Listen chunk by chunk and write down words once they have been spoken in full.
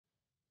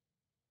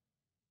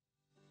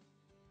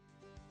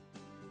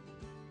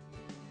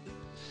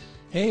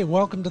Hey,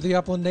 welcome to the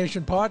Upland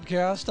Nation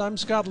podcast. I'm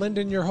Scott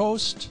Linden, your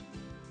host.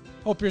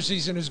 Hope your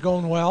season is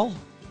going well.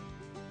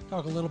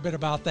 Talk a little bit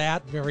about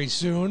that very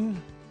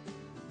soon.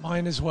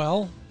 Mine as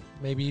well.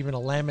 Maybe even a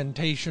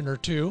lamentation or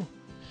two.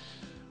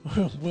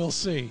 We'll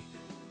see.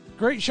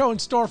 Great show in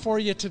store for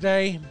you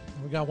today.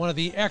 We got one of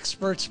the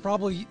experts,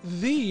 probably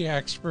the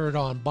expert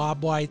on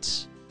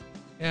bobwhites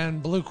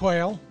and blue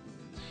quail.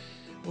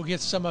 We'll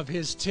get some of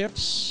his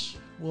tips.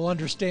 We'll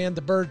understand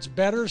the birds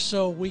better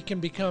so we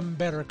can become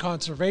better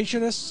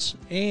conservationists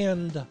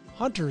and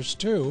hunters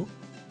too.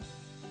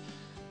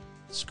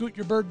 Scoot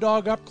your bird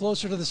dog up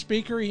closer to the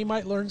speaker. He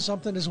might learn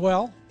something as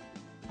well,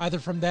 either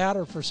from that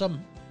or for some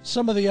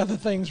of the other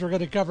things we're going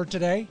to cover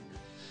today.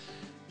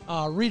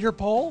 Reader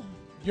poll,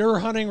 your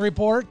hunting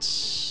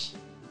reports,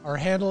 our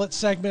Handle It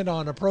segment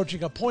on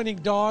approaching a pointing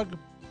dog,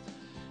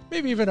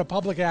 maybe even a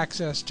public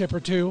access tip or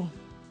two.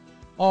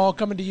 All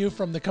coming to you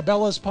from the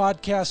Cabela's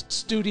Podcast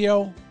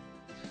Studio.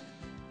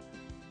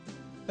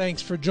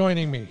 Thanks for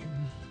joining me.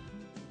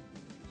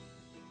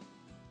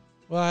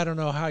 Well, I don't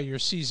know how your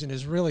season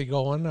is really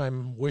going.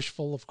 I'm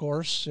wishful, of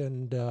course,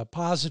 and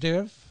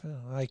positive.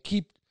 I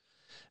keep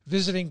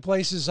visiting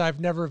places I've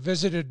never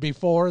visited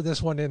before.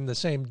 This one in the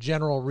same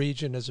general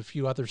region as a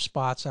few other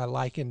spots I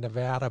like in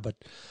Nevada, but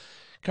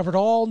covered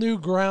all new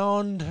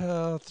ground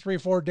 3 or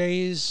 4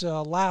 days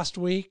last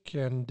week,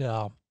 and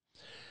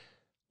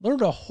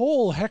learned a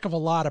whole heck of a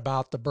lot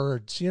about the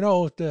birds. You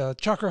know, the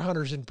chucker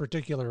hunters in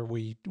particular,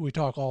 we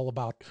talk all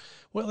about,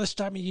 well, this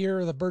time of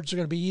year, the birds are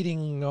going to be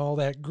eating all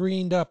that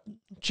greened up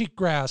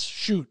cheatgrass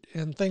shoot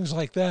and things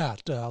like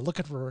that.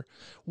 Looking for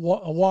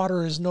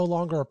water is no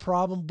longer a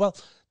problem. Well,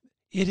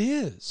 it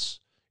is.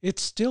 It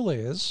still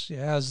is,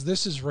 as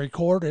this is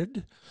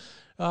recorded.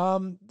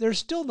 There's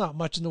still not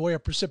much in the way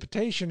of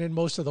precipitation in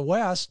most of the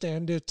West,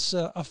 and it's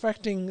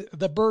affecting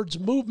the birds'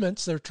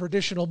 movements, their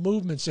traditional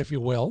movements, if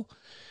you will.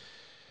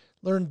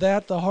 Learned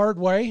that the hard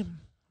way.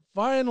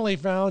 Finally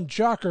found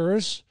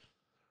chuckers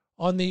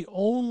on the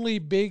only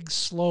big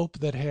slope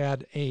that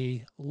had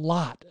a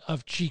lot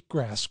of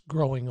cheatgrass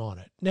growing on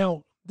it.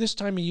 Now, this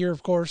time of year,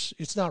 of course,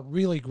 it's not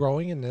really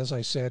growing, and as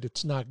I said,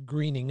 it's not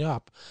greening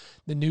up.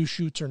 The new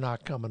shoots are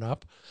not coming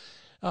up,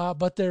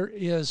 but there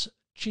is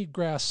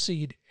cheatgrass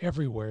seed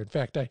everywhere. In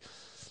fact,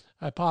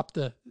 I popped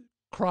the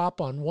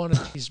crop on one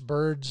of these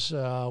birds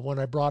when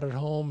I brought it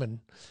home, and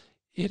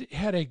it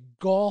had a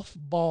golf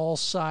ball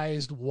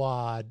sized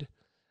wad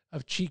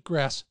of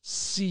cheatgrass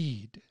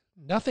seed,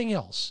 nothing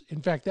else.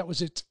 In fact, that was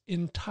its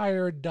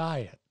entire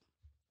diet.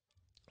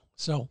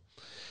 So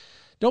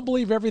don't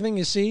believe everything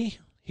you see,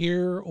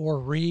 hear,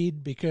 or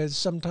read, because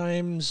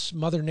sometimes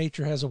Mother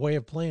Nature has a way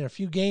of playing a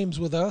few games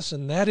with us,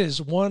 and that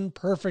is one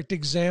perfect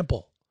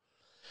example.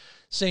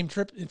 Same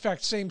trip, in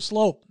fact, same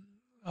slope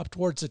up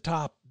towards the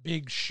top.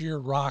 Big sheer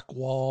rock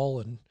wall,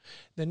 and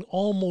then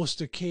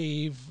almost a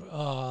cave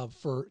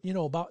for,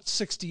 about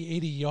 60,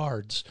 80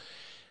 yards.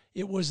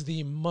 It was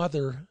the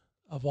mother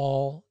of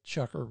all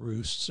chucker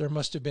roosts. There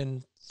must have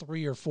been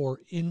 3 or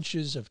 4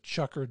 inches of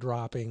chucker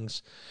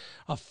droppings,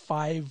 a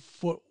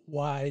 5-foot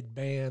wide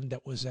band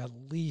that was at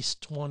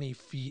least 20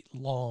 feet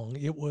long.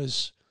 It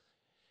was,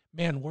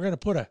 man, we're going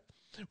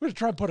to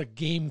try and put a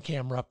game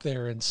camera up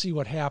there and see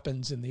what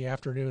happens in the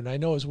afternoon. I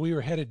know as we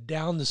were headed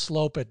down the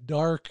slope at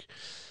dark,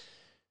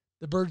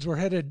 the birds were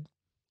headed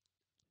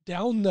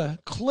down the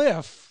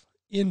cliff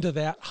into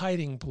that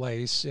hiding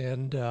place,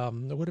 and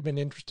it would have been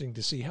interesting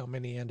to see how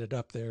many ended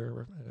up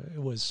there. It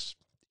was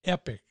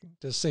epic,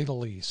 to say the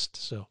least.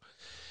 So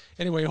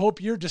anyway, I hope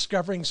you're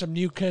discovering some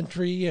new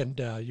country, and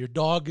your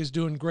dog is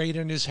doing great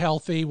and is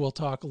healthy. We'll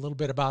talk a little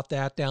bit about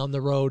that down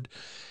the road,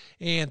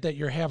 and that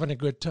you're having a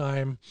good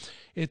time.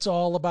 It's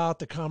all about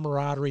the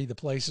camaraderie, the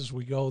places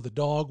we go, the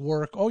dog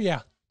work, oh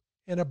yeah,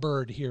 and a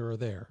bird here or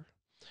there.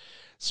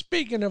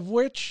 Speaking of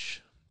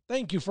which,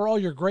 thank you for all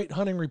your great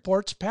hunting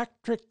reports.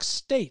 Patrick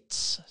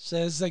States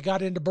says they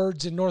got into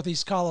birds in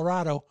northeast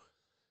Colorado.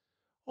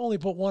 Only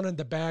put one in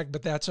the bag,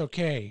 but that's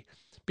okay.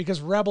 Because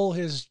Rebel,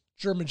 his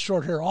German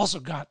short hair, also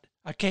got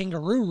a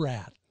kangaroo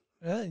rat.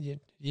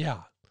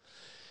 Yeah.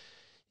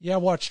 I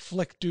watched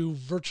Flick do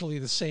virtually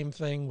the same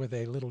thing with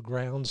a little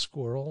ground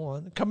squirrel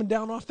coming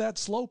down off that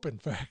slope, in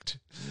fact.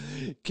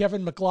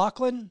 Kevin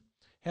McLaughlin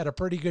had a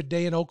pretty good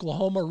day in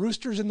Oklahoma.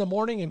 Roosters in the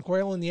morning and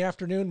quail in the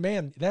afternoon.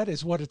 Man, that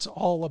is what it's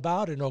all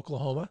about in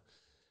Oklahoma.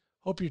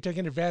 Hope you're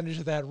taking advantage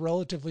of that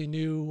relatively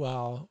new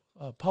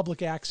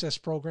public access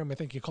program. I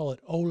think you call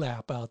it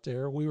OLAP out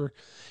there.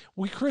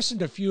 We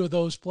christened a few of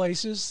those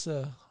places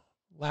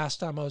last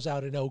time I was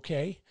out in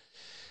OK.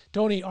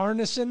 Tony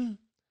Arneson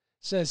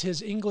says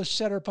his English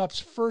Setter pup's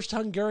first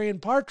Hungarian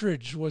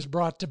partridge was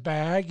brought to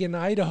bag in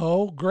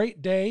Idaho.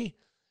 Great day.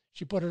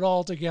 She put it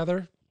all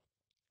together.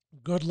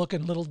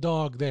 Good-looking little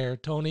dog there,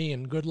 Tony,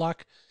 and good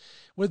luck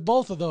with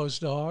both of those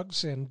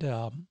dogs, and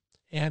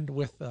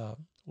with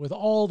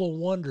all the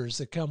wonders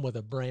that come with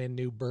a brand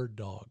new bird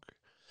dog.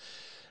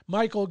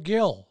 Michael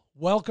Gill,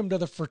 welcome to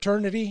the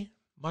fraternity.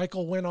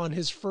 Michael went on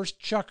his first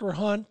chucker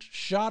hunt,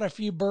 shot a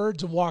few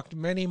birds, and walked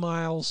many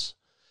miles.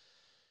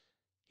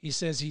 He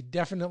says he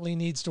definitely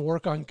needs to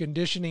work on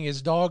conditioning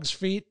his dog's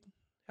feet.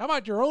 How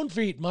about your own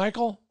feet,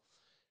 Michael?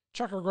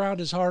 Chucker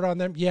ground is hard on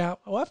them. Yeah,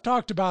 well, I've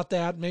talked about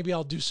that. Maybe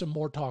I'll do some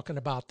more talking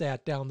about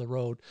that down the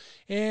road.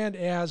 And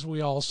as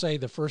we all say,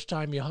 the first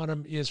time you hunt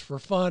them is for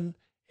fun.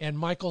 And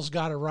Michael's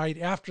got it right.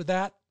 After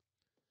that,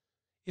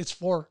 it's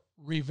for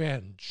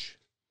revenge.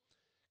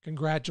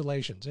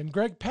 Congratulations. And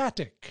Greg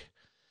Patek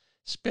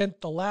spent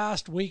the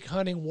last week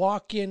hunting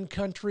walk-in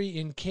country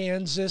in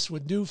Kansas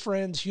with new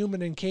friends,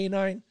 human and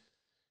canine.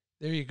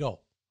 There you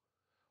go.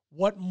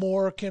 What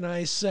more can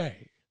I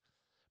say?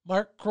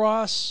 Mark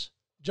Cross,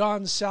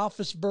 John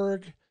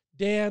Salfisberg,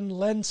 Dan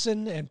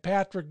Lenson, and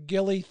Patrick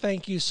Gilly,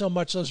 thank you so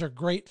much. Those are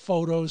great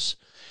photos.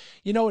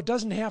 You know, it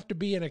doesn't have to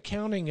be an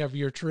accounting of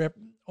your trip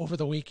over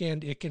the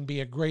weekend. It can be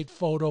a great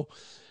photo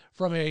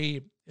from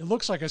it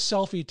looks like a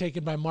selfie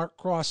taken by Mark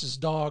Cross's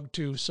dog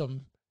to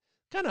some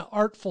kind of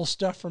artful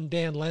stuff from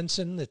Dan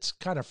Lenson that's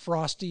kind of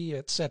frosty,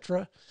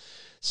 etc.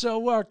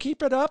 So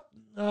keep it up.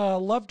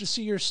 Love to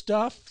see your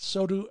stuff.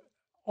 So do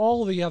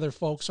all the other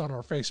folks on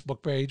our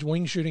Facebook page,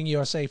 Wing Shooting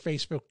USA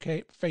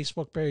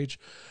Facebook page,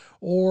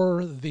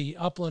 or the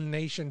Upland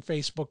Nation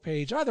Facebook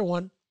page. Either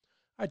one,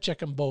 I check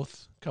them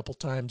both a couple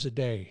times a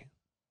day.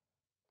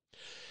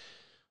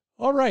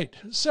 All right,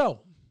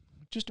 so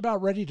just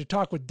about ready to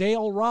talk with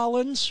Dale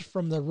Rollins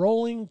from the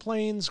Rolling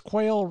Plains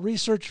Quail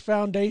Research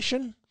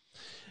Foundation.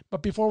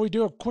 But before we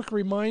do, a quick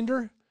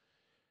reminder,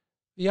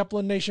 the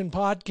Upland Nation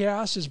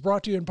podcast is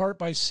brought to you in part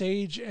by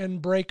Sage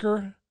and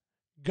Breaker,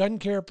 gun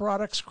care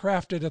products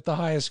crafted at the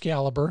highest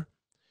caliber.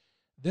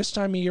 This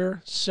time of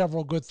year,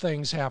 several good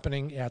things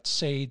happening at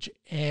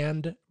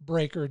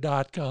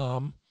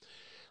sageandbreaker.com.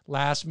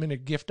 Last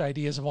minute gift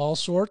ideas of all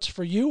sorts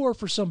for you or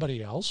for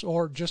somebody else,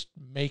 or just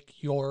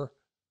make your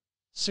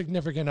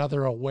significant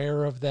other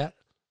aware of that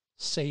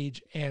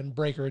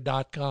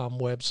sageandbreaker.com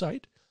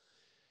website.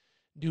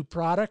 New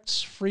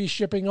products, free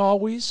shipping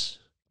always.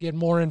 Get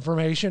more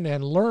information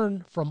and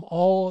learn from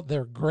all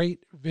their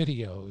great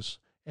videos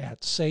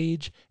at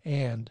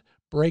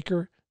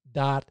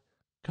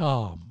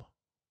sageandbreaker.com.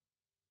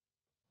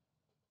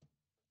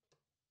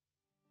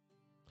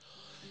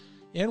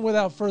 And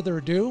without further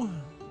ado,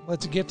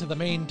 let's get to the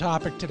main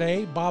topic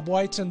today,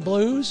 bobwhites and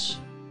blues.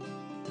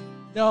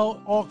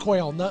 No, all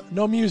quail,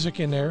 no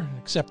music in there,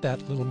 except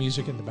that little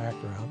music in the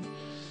background.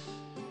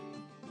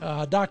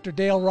 Dr.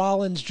 Dale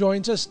Rollins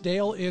joins us.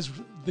 Dale is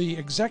the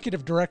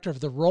executive director of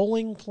the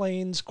Rolling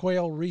Plains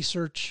Quail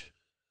Research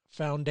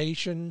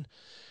Foundation,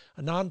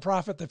 a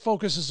nonprofit that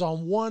focuses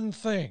on one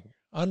thing,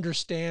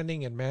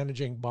 understanding and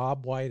managing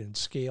bobwhite and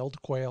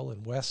scaled quail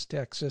in West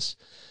Texas.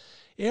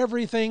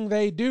 Everything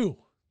they do,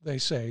 they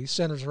say,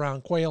 centers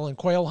around quail and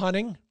quail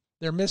hunting.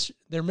 Their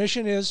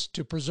mission is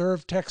to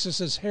preserve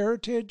Texas's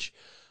heritage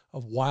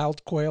of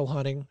wild quail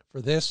hunting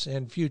for this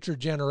and future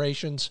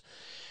generations.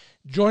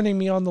 Joining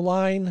me on the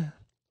line,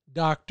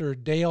 Dr.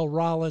 Dale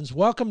Rollins.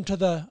 Welcome to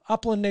the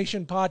Upland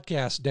Nation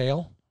podcast,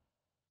 Dale.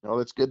 Well,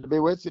 it's good to be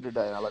with you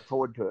today. I look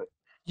forward to it.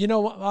 You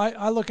know,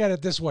 I look at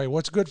it this way.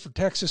 What's good for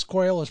Texas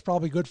quail is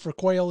probably good for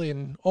quail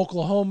in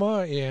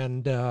Oklahoma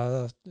and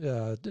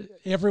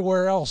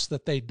everywhere else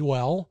that they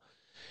dwell.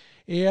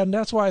 And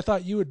that's why I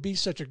thought you would be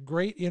such a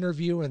great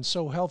interview and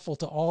so helpful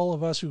to all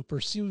of us who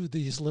pursue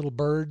these little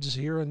birds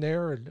here and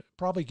there and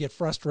probably get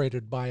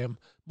frustrated by them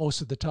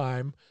most of the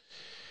time.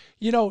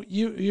 You know,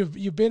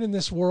 you've been in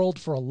this world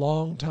for a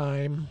long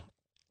time.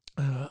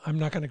 I'm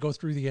not going to go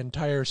through the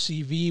entire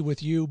CV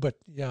with you, but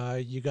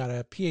you got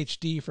a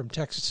Ph.D. from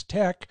Texas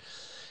Tech.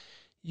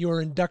 You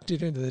were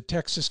inducted into the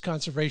Texas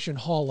Conservation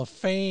Hall of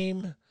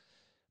Fame.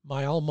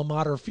 My alma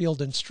mater,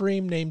 Field and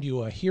Stream, named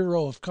you a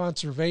hero of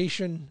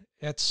conservation,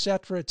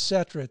 etc.,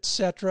 etc.,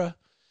 etc.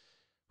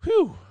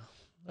 Whew.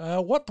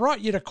 What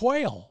brought you to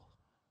quail?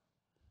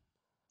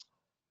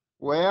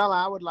 Well,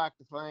 I would like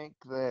to think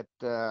that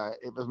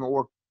it was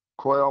more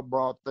quail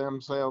brought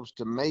themselves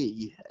to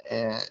me,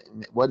 and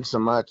it wasn't so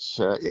much.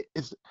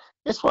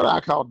 It's what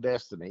I call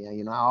destiny.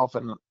 You know, I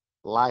often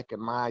liken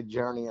my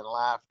journey in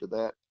life to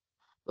that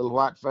little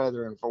white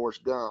feather in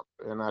Forrest Gump,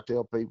 and I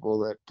tell people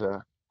that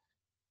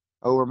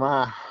over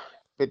my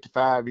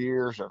 55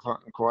 years of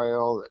hunting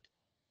quail,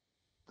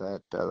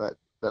 that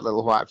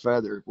little white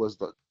feather was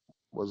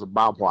a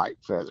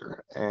bobwhite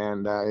feather,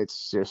 and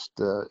it's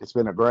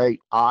been a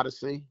great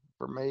odyssey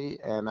for me,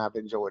 and I've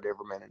enjoyed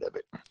every minute of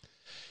it.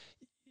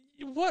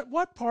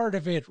 What part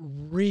of it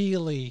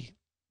really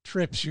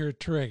trips your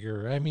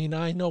trigger? I mean,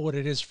 I know what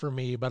it is for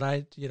me, but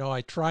I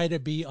try to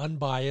be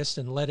unbiased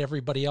and let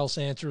everybody else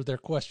answer their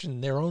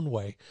question their own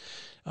way.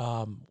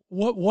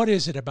 What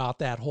is it about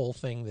that whole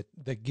thing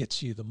that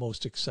gets you the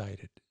most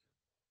excited?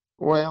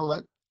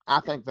 Well,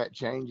 I think that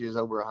changes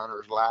over a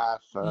hunter's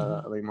life.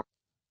 I mean,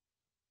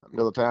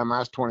 until the time I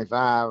was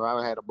 25,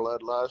 I had a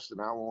bloodlust,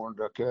 and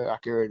I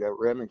carried a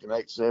Remington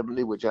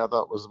 870, which I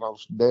thought was the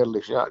most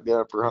deadly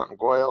shotgun for hunting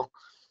quail.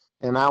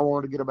 And I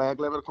wanted to get a bag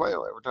limit of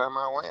quail every time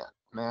I went.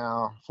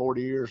 Now,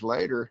 40 years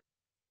later,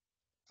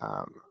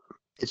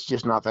 it's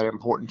just not that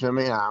important to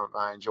me. I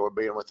enjoy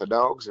being with the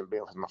dogs and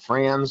being with my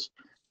friends.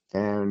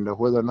 And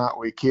whether or not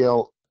we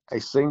kill a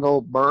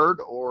single bird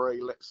or a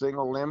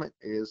single limit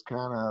is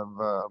kind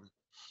of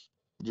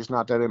just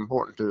not that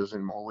important to us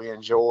anymore. We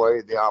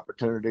enjoy the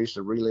opportunities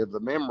to relive the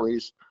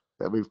memories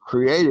that we've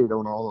created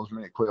on all those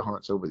many quail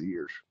hunts over the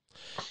years.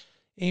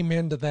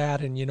 Amen to that.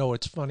 And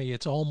it's funny,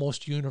 it's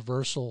almost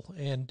universal.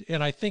 And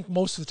I think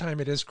most of the time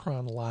it is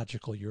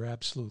chronological. You're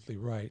absolutely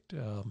right.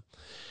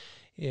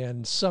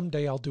 And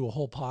someday I'll do a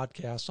whole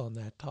podcast on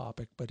that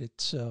topic, but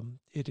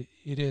it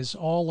is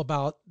all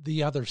about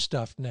the other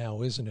stuff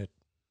now, isn't it?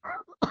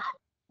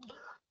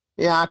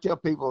 Yeah, I tell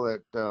people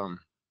that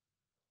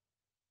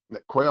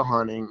that quail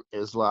hunting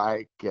is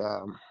like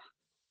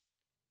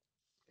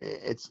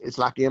it's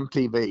like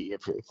MTV,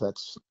 if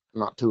that's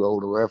not too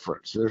old a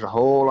reference. There's a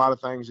whole lot of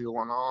things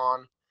going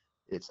on.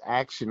 It's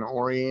action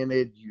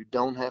oriented. You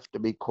don't have to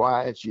be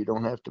quiet. You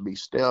don't have to be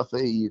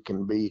stealthy. You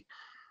can be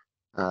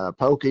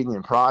poking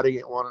and prodding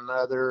at one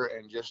another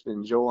and just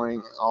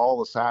enjoying all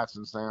the sights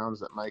and sounds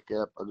that make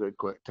up a good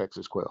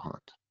Texas quail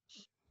hunt.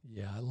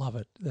 Yeah, I love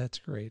it. That's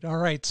great. All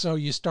right, so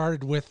you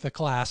started with the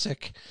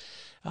classic,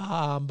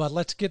 but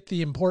let's get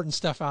the important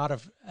stuff out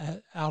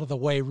of the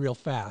way real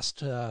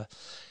fast.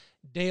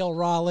 Dale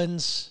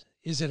Rollins,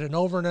 is it an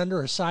over and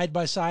under, a side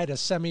by side, a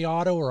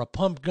semi-auto, or a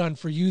pump gun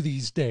for you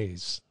these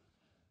days?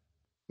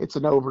 It's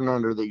an over and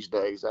under these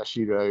days. I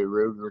shoot a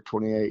Ruger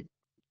 28,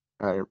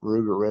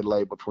 Ruger Red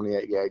Label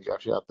 28 gauge.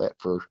 I've shot that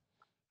for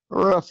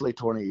roughly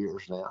 20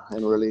 years now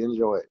and really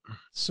enjoy it.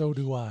 So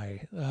do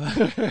I.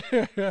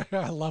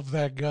 I love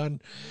that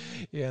gun,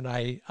 and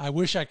I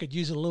wish I could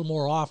use it a little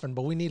more often,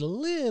 but we need a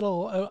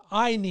little,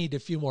 I need a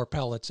few more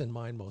pellets in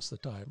mine most of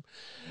the time.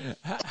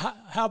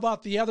 How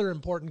about the other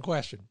important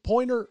question,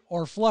 pointer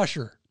or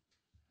flusher?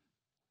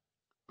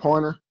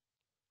 Pointer.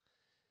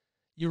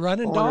 You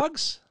running Pointer.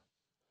 dogs?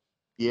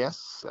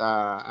 Yes,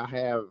 I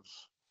have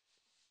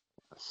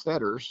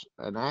setters,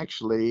 and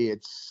actually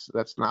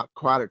that's not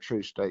quite a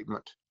true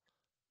statement,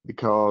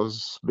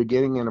 because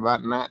beginning in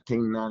about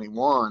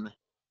 1991,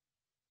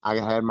 I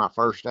got my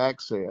first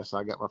access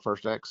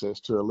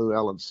to a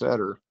Llewellyn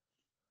setter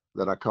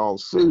that I call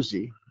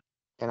Susie.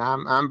 And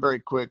I'm very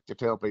quick to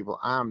tell people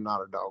I'm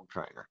not a dog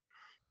trainer.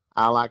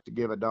 I like to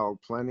give a dog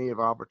plenty of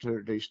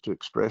opportunities to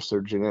express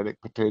their genetic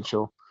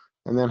potential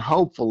and then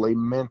hopefully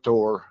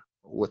mentor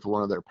with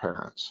one of their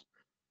parents.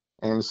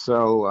 And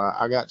so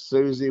I got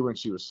Susie when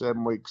she was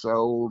 7 weeks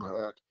old.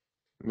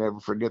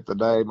 Never forget the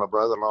day my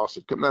brother-in-law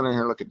said, "Come down here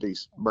and look at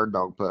these bird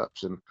dog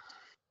pups." And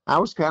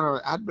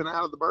I'd been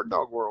out of the bird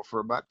dog world for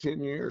about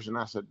 10 years. And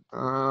I said,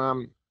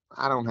 I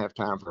don't have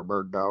time for a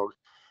bird dog.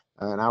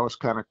 And I was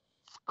kind of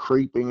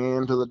creeping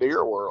into the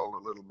deer world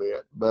a little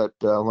bit. But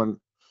when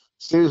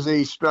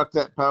Susie struck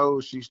that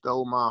pose, she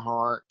stole my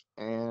heart.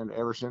 And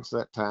ever since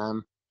that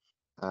time,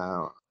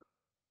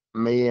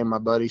 me and my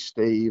buddy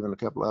Steve and a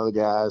couple of other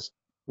guys,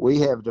 we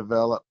have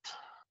developed,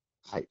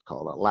 I hate to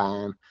call it a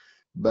line,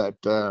 but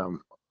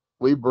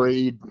we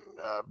breed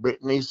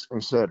Brittany's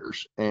and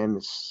setters, and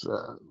it's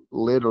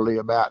literally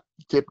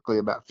typically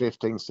about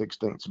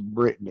 15/16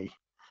 Brittany.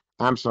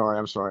 I'm sorry,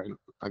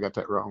 I got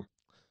that wrong.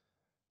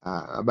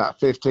 About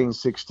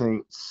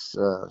 15/16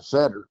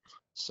 setter.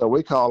 So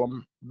we call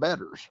them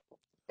betters.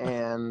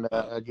 And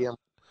again,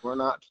 we're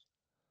not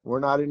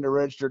into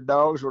registered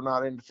dogs. We're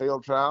not into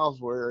field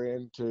trials. We're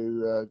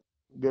into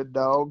good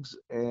dogs,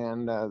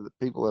 and the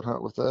people that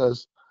hunt with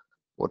us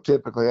will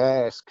typically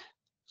ask,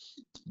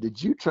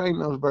 "Did you train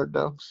those bird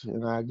dogs?"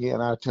 And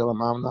I tell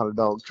them I'm not a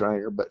dog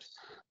trainer, but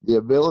the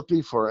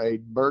ability for a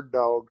bird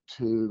dog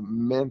to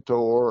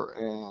mentor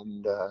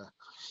and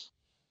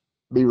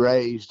be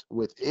raised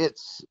with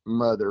its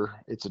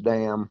mother, its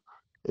dam,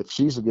 if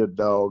she's a good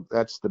dog,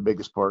 that's the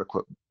biggest part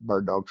of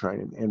bird dog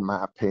training, in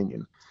my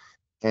opinion.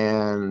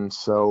 And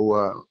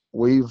so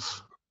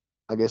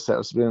I guess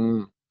that's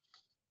been,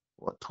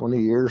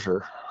 20 years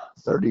or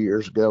 30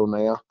 years ago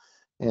now.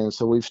 And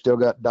so we've still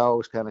got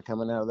dogs kind of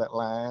coming out of that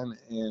line,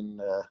 and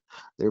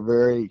they're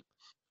very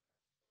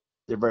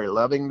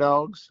loving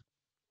dogs.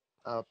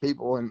 A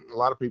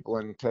lot of people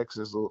in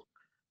Texas will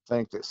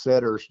think that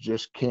setters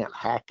just can't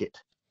hack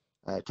it.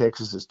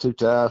 Texas is too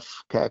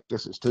tough.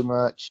 Cactus is too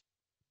much.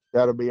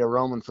 Got to be a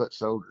Roman foot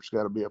soldier. It's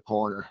got to be a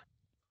pointer.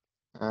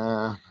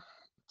 I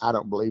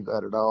don't believe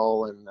that at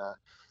all. And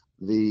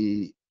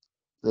the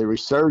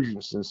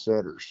resurgence in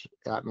setters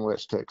out in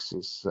West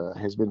Texas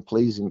has been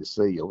pleasing to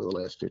see over the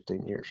last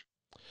 15 years.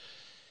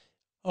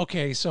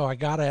 Okay, so I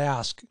got to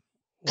ask,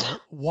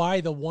 why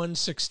the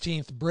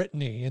 1/16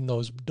 Brittany in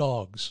those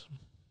dogs?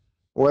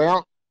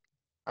 Well,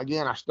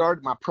 again, I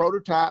started my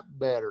prototype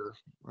better.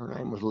 Her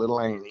name was Little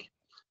Annie.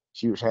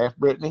 She was half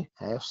Brittany,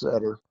 half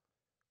setter.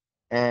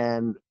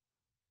 And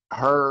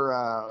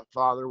her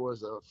father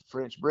was a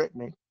French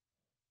Brittany.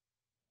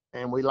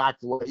 And we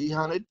liked the way he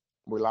hunted.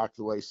 We liked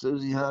the way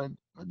Susie hunted.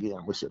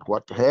 Again, we said,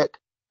 what the heck?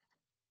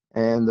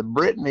 And the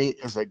Brittany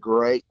is a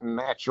great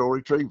natural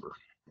retriever.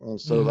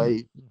 And so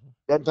they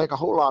doesn't take a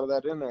whole lot of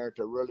that in there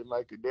to really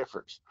make a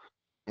difference.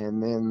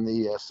 And then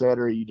the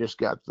setter, you just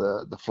got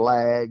the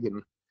flag,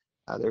 and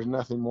there's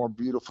nothing more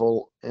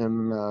beautiful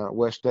in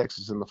West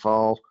Texas in the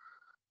fall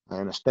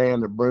and a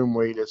stand of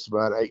broomweed that's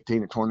about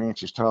 18 to 20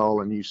 inches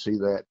tall, and you see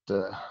that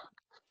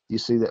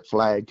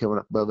flag coming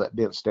up above that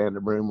dense stand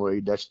of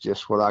broomweed. That's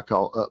just what I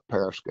call up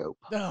periscope.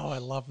 Oh, I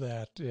love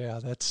that. Yeah,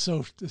 that's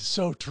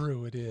so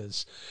true. It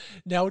is.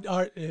 Now,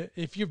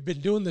 if you've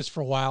been doing this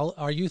for a while,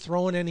 are you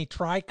throwing any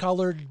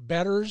tri-colored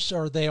betters,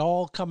 or are they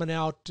all coming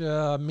out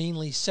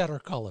mainly setter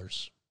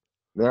colors?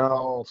 They're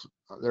all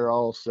they're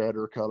all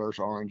setter colors,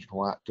 orange and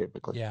white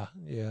typically. Yeah,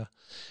 yeah.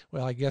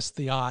 Well, I guess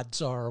the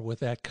odds are with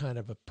that kind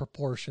of a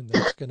proportion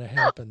that's going to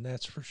happen.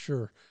 That's for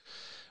sure.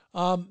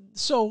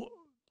 So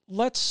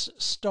let's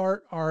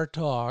start our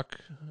talk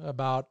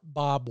about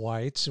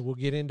bobwhites, and we'll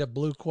get into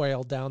blue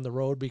quail down the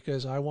road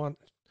because I want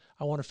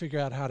to figure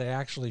out how to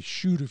actually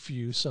shoot a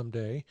few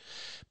someday.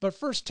 But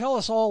first, tell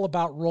us all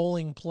about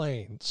rolling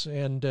plains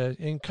and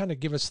kind of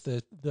give us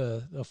the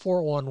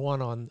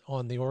 411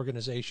 on the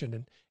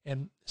organization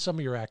and some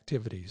of your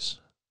activities.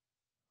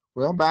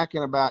 Well, back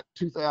in about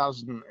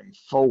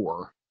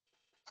 2004,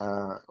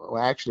 well,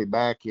 actually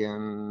back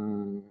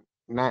in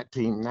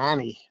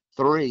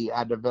 1993,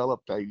 I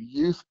developed a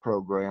youth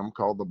program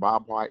called the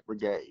Bobwhite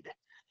Brigade.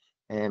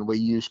 And we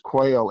use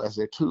quail as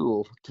a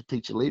tool to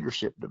teach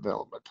leadership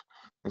development.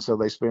 And so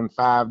they spend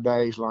 5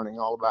 days learning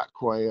all about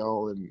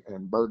quail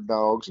and bird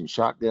dogs and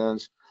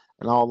shotguns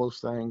and all those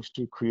things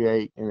to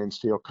create and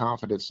instill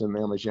confidence in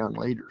them as young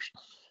leaders.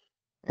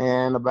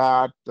 And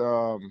about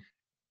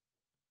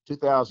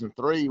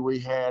 2003, we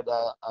had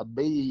a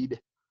bead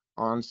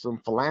on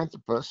some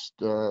philanthropists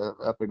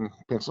up in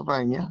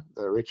Pennsylvania,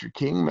 the Richard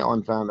King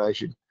Mellon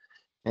Foundation.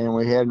 And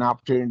we had an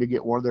opportunity to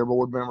get one of their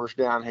board members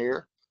down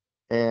here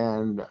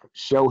and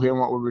show him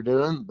what we were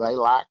doing. They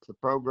liked the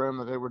program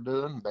that they were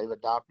doing. They've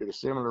adopted a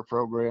similar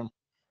program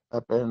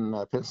up in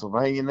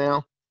Pennsylvania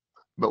now.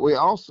 But we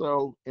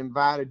also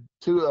invited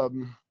two of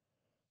them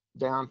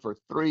down for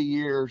 3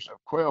 years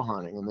of quail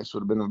hunting. And this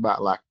would have been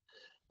about like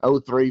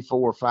 03,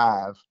 04,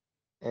 05.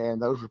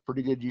 And those were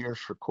pretty good years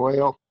for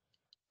quail.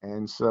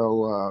 And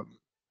so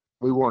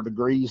we wanted to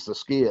grease the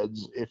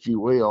skids, if you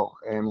will.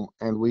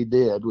 And we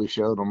did. We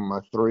showed them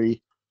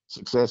 3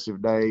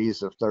 successive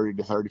days of 30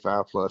 to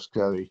 35 plus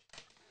covey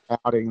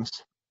outings.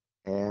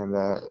 And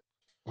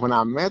when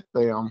I met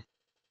them,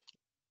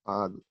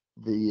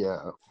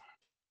 the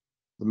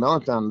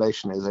Mellon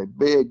Foundation is a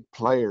big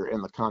player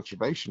in the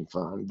conservation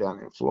fund down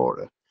in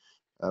Florida.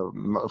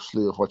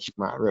 Mostly of what you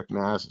might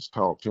recognize as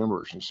tall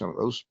timbers and some of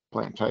those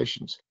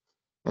plantations.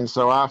 And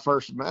so I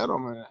first met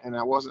them, and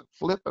I wasn't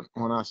flippant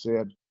when I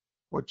said,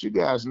 what you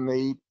guys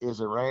need is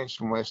a ranch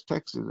from West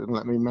Texas, and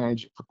let me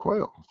manage it for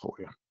quail for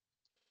you.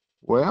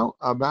 Well,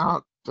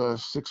 about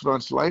 6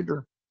 months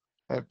later,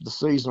 after the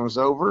season was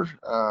over,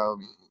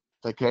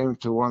 they came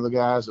to one of the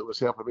guys that was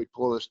helping me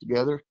pull this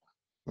together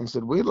and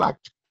said, we'd like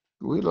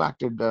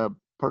to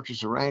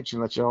purchase a ranch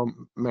and let y'all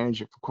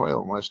manage it for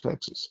quail in West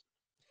Texas.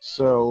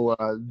 So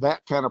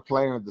that kind of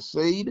planted the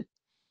seed.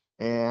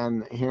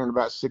 And here in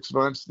about 6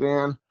 months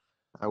then,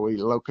 we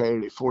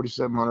located a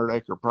 4,700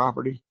 acre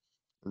property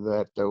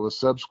that was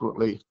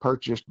subsequently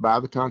purchased by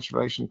the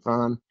Conservation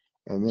Fund.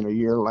 And then a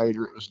year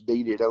later, it was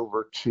deeded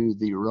over to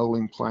the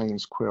Rolling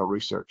Plains Quail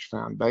Research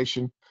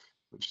Foundation,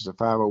 which is a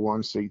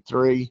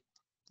 501c3.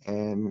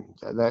 And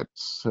that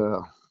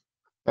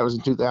was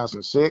in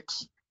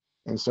 2006.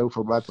 And so for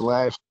about the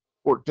last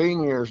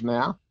 14 years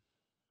now,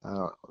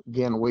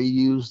 again, we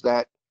use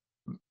that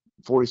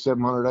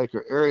 4,700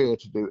 acre area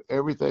to do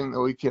everything that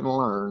we can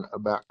learn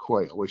about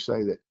quail. We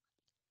say that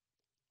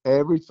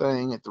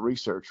everything at the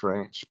research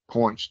ranch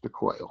points to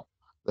quail.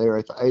 They're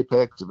at the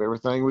apex of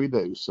everything we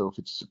do. So if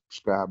it's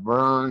prescribed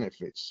burn, if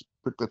it's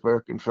prickly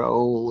pear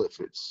control, if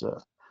it's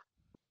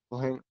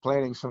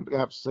planting some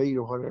type of seed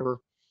or whatever,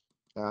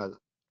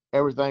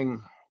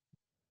 everything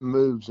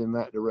moves in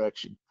that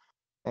direction.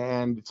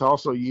 And it's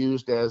also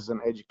used as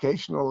an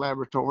educational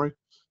laboratory.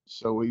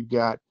 So we've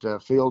got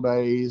field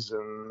days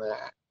and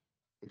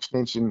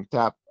extension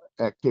type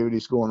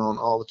activities going on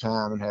all the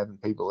time and having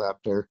people out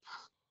there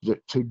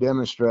to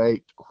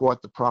demonstrate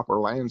what the proper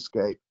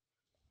landscape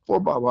for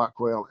bobwhite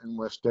quail in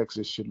West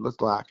Texas should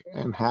look like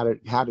and how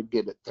to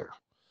get it there.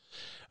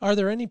 Are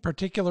there any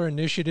particular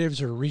initiatives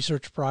or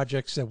research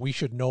projects that we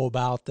should know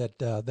about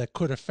that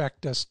could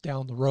affect us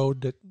down the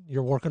road that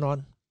you're working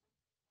on?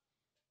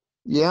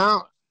 Yeah,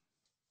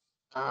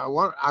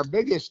 our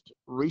biggest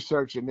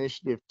research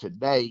initiative to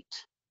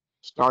date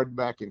started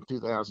back in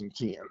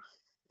 2010.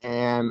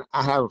 And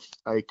I have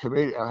a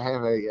committee, I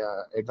have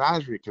a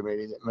advisory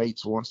committee that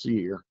meets once a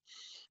year.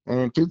 And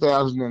in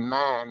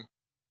 2009,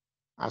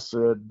 I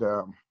said,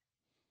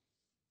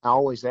 I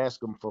always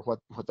ask them for what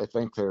they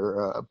think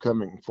their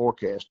upcoming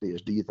forecast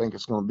is. Do you think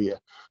it's going to be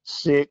a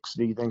 6?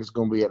 Do you think it's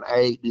going to be an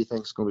 8? Do you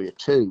think it's going to be a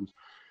 2?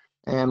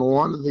 And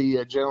one of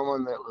the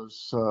gentlemen that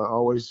was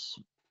always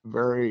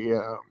very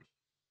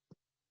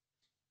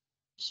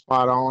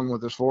spot on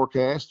with his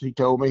forecast, he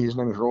told me, his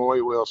name is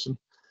Roy Wilson.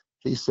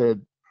 He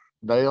said,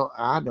 Dale,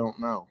 I don't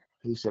know.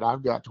 He said,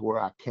 I've got to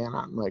where I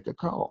cannot make a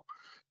call.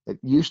 It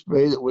used to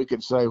be that we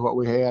could say what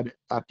we had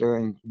out there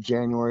in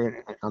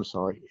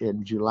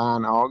in July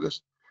and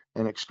August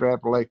and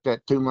extrapolate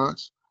that 2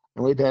 months.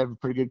 and we'd have a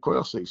pretty good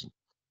quail season.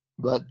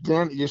 But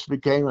then it just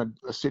became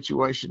a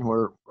situation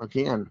where,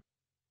 again,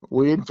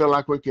 we didn't feel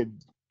like we could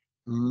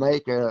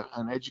make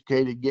an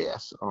educated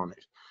guess on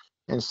it.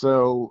 And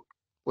so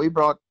we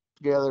brought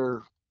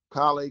together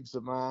colleagues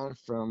of mine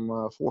from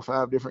 4 or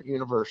 5 different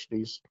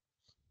universities,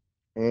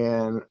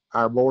 and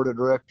our board of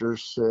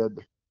directors said,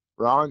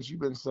 Rollins,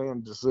 you've been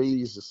saying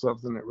disease is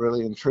something that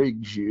really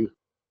intrigues you.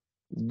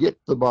 Get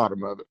to the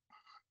bottom of it.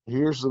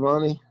 Here's the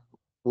money.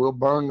 We'll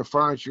burn the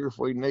furniture if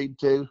we need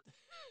to.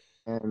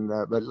 And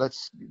but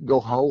let's go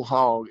whole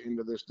hog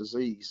into this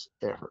disease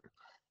effort.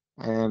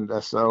 And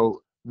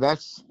so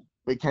that's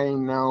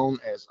became known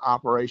as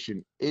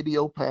Operation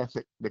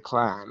Idiopathic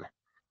Decline.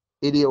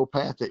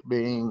 Idiopathic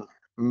being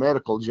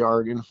medical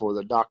jargon for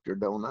the doctor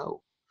don't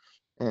know.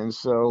 And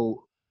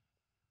so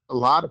a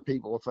lot of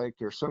people think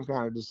there's some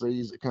kind of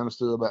disease that comes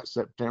through about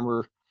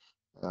September.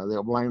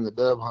 They'll blame the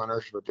dove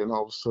hunters, but then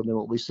all of a sudden they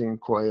won't be seeing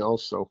quail.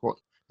 So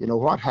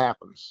what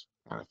happens,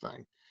 kind of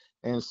thing.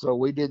 And so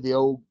we did the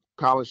old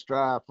college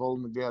drive,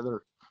 pulling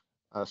together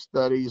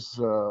studies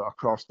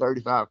across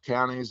 35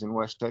 counties in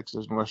West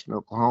Texas and Western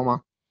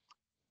Oklahoma.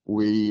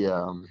 We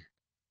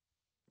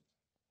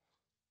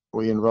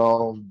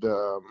involved,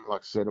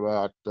 like I said,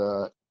 about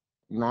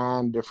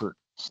 9 different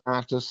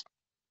scientists,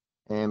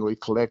 and we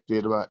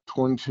collected about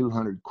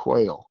 2,200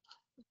 quail.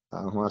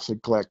 When I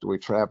said collected, we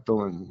trapped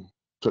them and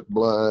took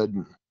blood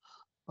and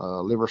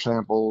liver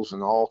samples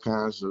and all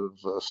kinds of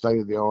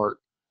state-of-the-art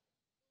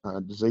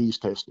disease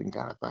testing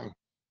kind of thing.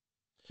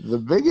 The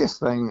biggest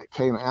thing that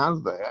came out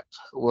of that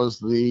was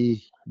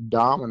the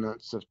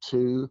dominance of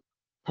 2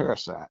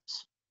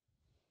 parasites.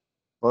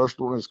 First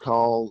one is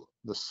called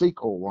the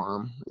cecal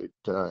worm. It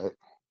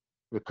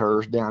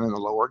occurs down in the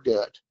lower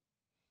gut.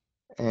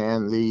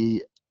 And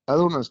the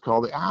other one is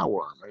called the eye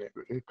worm, and it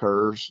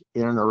occurs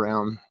in and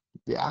around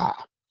the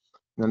eye.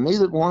 Now,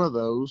 neither one of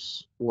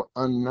those were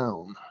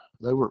unknown.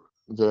 They were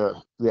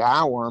the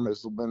eye worm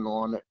has been the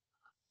one that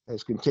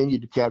has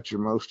continued to capture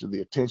most of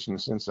the attention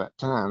since that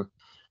time.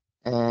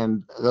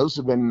 And those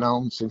have been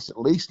known since at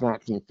least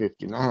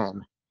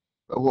 1959.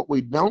 But what we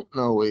don't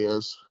know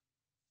is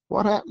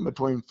what happened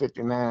between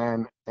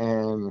 59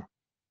 and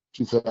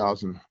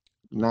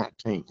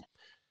 2019.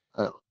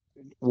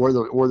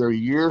 Were there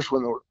years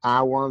when the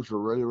eye worms were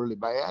really, really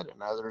bad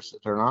and others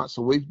that they're not?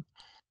 So we've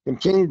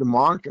continued to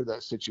monitor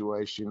that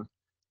situation,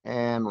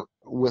 and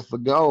with the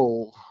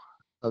goal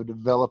of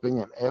developing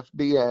an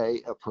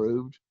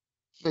FDA-approved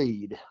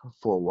feed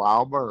for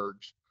wild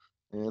birds.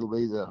 And it'll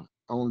be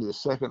only the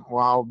second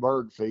wild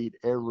bird feed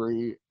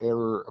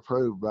ever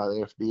approved by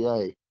the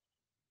FDA.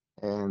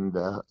 And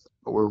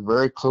we're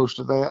very close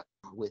to that.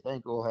 We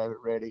think we'll have it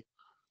ready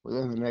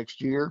within the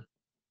next year.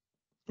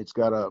 It's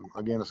got to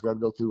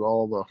go through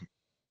all the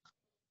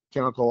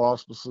chemical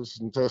auspices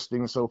and testing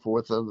and so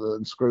forth of the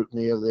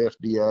scrutiny of the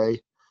FDA.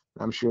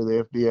 I'm sure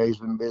the FDA has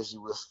been busy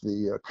with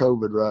the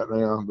COVID right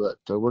now, but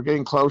we're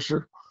getting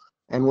closer.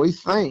 And we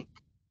think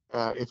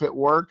if it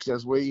works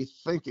as we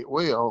think it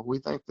will, we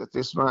think that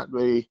this might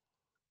be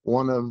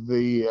one of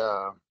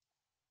the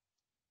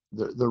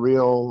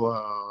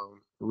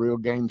real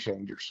game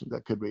changers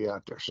that could be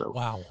out there. So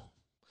wow,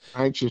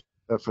 anxious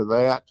for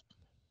that.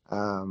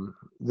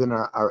 Then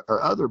our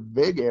other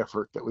big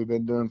effort that we've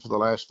been doing for the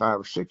last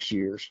 5 or 6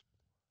 years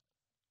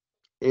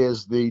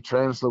is the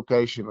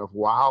translocation of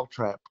wild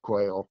trapped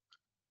quail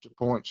to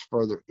points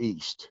further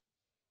east.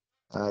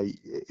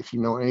 If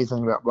you know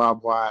anything about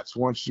bobwhites,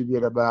 once you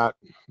get about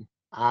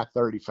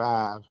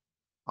I-35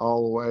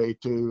 all the way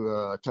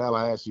to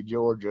Tallahassee,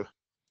 Georgia,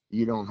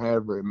 you don't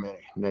have very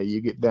many. Now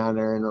you get down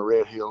there in the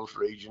Red Hills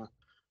region,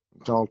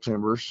 tall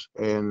timbers,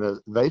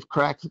 and they've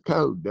cracked the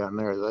code down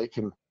there. They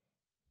can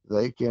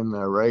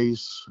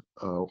raise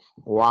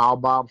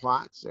wild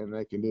bobwhites, and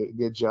they can do a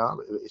good job.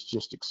 It's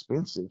just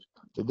expensive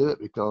to do it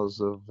because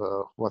of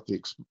what the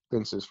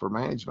expenses for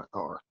management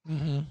are.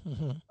 Mm-hmm,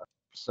 mm-hmm.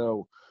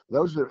 So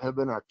those have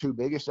been our 2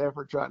 biggest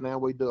efforts right now.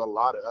 We do a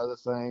lot of other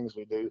things.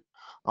 We do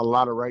a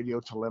lot of radio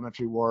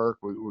telemetry work.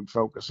 We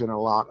focus in a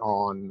lot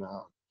on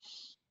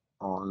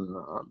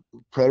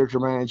predator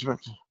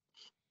management.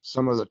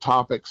 Some of the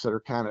topics that are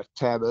kind of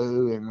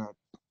taboo in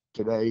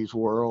today's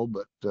world,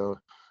 but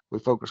we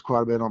focus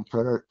quite a bit on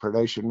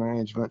predation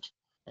management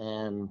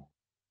and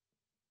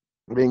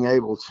being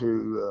able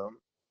to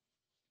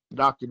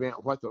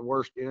document what the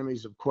worst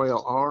enemies of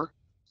quail are,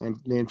 and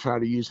then try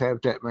to use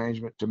habitat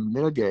management to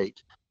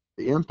mitigate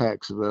the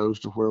impacts of those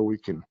to where we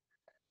can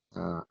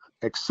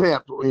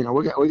accept. We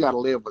got to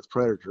live with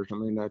predators. I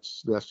mean,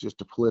 that's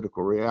just a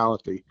political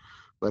reality.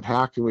 But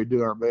how can we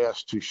do our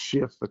best to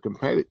shift the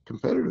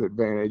competitive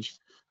advantage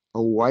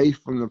away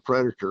from the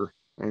predator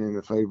and in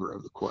the favor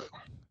of the quail?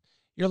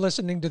 You're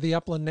listening to the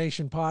Upland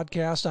Nation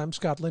podcast. I'm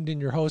Scott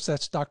Linden, your host.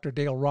 That's Dr.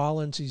 Dale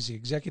Rollins. He's the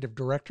executive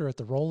director at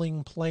the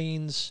Rolling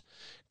Plains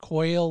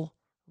Quail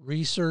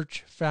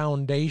Research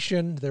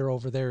Foundation. They're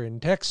over there in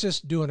Texas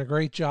doing a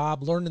great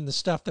job learning the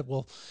stuff that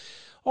will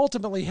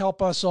ultimately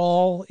help us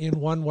all in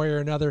one way or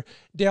another.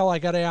 Dale, I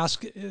got to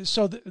ask,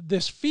 so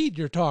this feed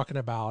you're talking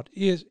about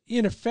is,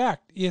 in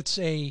effect, it's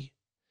a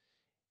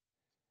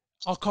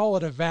I'll call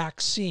it a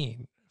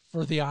vaccine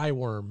for the eye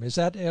worm. Is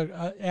that an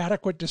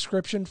adequate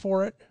description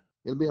for it?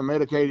 It'll be a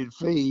medicated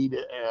feed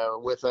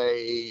with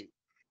a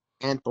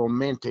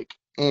anthelmintic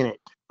in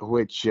it,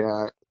 which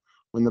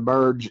when the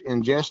birds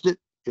ingest it,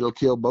 it'll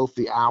kill both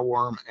the eye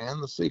worm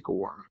and the cecal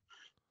worm.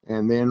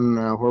 And then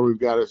where we've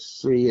got to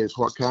see is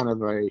what kind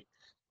of a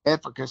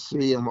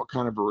efficacy and what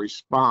kind of a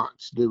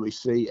response do we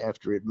see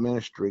after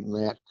administering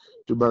that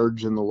to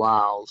birds in the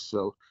wild.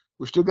 So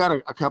we've still got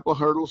a couple of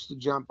hurdles to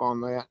jump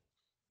on that,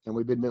 and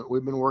we've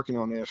been working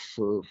on this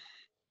for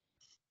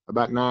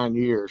about 9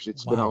 years.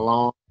 It's been a Wow.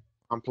 long,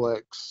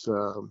 complex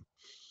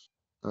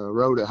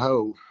road to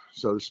hoe,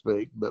 so to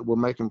speak, but we're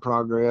making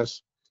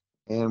progress,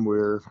 and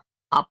we're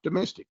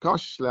optimistic,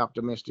 cautiously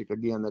optimistic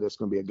again, that it's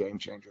going to be a game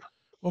changer.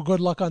 Well,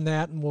 good luck on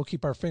that, and we'll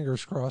keep our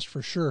fingers crossed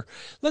for sure.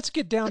 Let's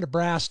get down to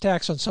brass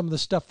tacks on some of the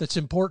stuff that's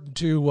important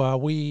to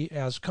we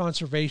as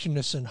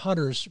conservationists and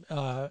hunters,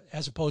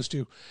 as opposed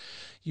to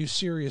you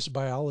serious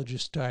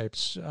biologist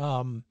types.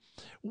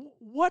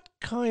 What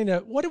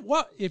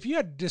if you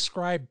had to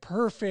describe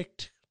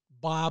perfect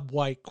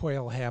bobwhite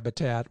quail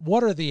habitat,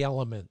 what are the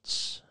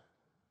elements?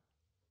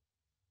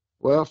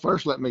 Well,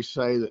 first, let me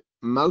say that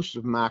most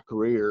of my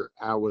career,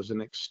 I was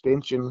an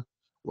extension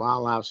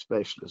wildlife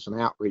specialist, an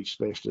outreach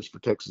specialist for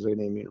Texas A&M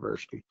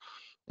University.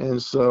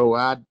 And so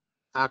I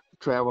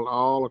traveled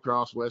all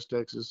across West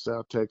Texas,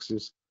 South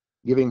Texas,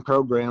 giving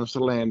programs to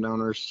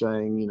landowners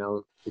saying,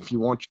 if you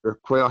want your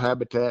quail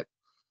habitat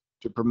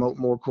to promote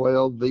more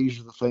quail, these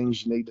are the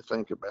things you need to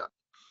think about.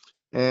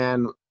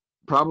 And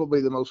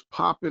probably the most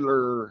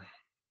popular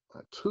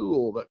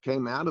tool that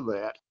came out of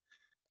that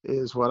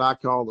is what I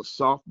call the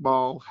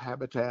softball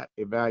habitat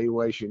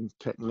evaluation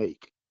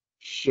technique.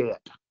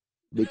 Shit.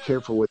 Be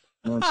careful with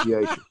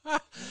pronunciation.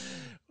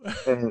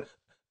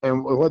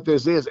 And what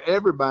this is,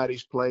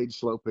 everybody's played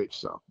slow pitch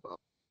softball.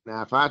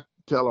 Now, if I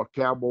tell a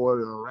cowboy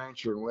or a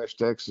rancher in West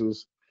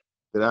Texas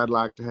that I'd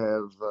like to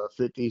have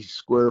 50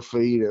 square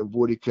feet of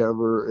woody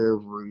cover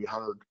every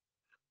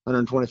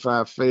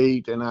 125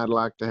 feet, and I'd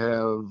like to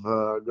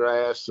have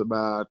grass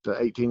about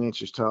 18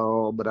 inches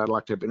tall, but I'd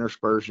like to have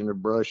interspersion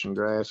of brush and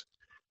grass,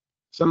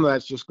 some of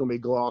that's just going to be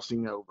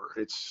glossing over.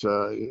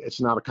 It's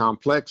not a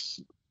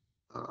complex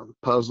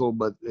puzzle,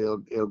 but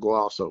it'll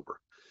gloss over.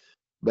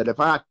 But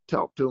if I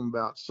talk to them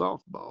about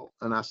softball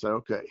and I say,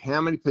 okay, how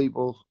many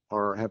people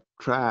have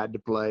tried to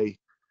play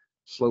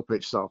slow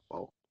pitch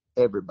softball?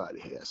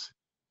 Everybody has.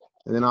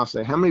 And then I'll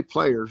say, how many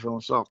players are on a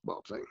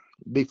softball team?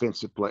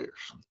 Defensive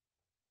players.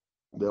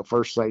 They'll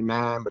first say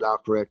 9, but I'll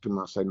correct them.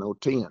 I'll say, no,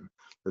 10.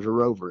 There's a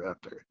rover out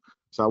there.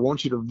 So I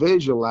want you to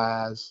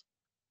visualize.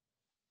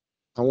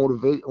 I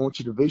want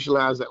you to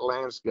visualize that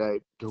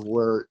landscape to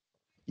where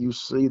you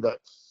see that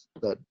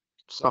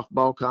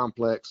softball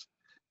complex,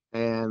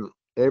 and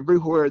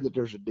everywhere that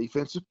there's a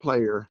defensive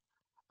player,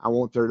 I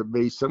want there to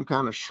be some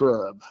kind of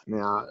shrub.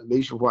 Now,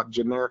 these are what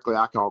generically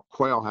I call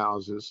quail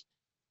houses,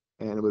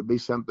 and it would be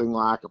something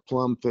like a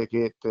plum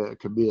thicket. It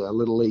could be a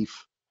little leaf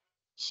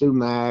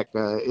sumac.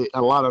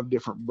 A lot of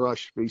different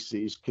brush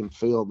species can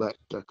fill that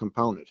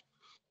component.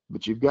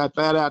 But you've got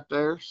that out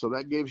there, so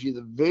that gives you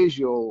the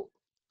visual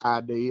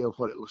idea of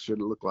what it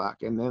should look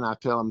like. And then I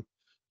tell them,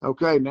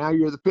 okay, now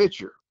you're the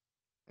pitcher.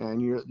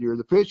 And you're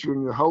the pitcher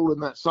and you're holding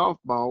that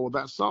softball. Well,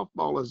 that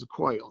softball is a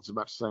quail. It's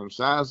about the same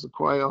size as a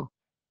quail,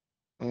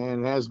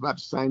 and it has about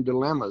the same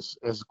dilemmas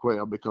as a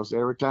quail, because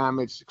every time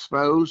it's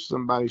exposed,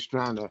 somebody's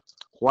trying to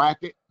whack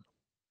it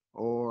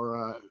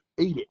or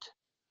eat it.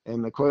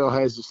 And the quail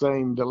has the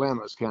same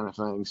dilemmas kind of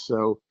thing.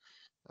 So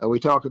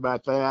we talk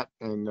about that,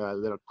 and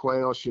that a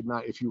quail should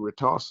not, if you were to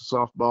toss the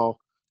softball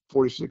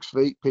 46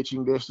 feet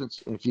pitching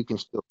distance, and if you can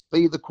still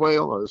see the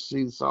quail or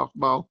see the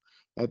softball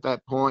at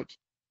that point,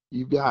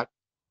 you've got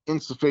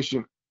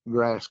insufficient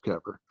grass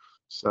cover.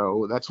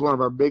 So that's one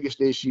of our biggest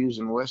issues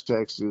in West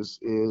Texas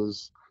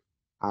is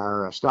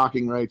our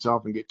stocking rates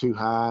often get too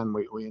high, and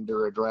we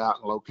endure a drought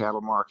and low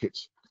cattle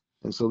markets.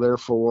 And so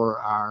therefore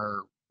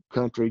our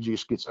country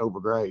just gets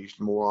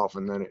overgrazed more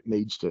often than it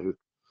needs to.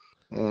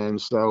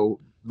 And so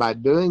by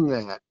doing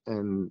that,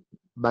 and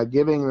by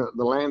giving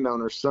the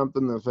landowners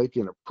something that they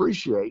can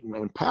appreciate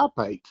and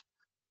palpate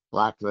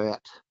like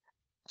that,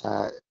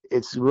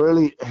 it's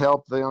really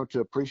helped them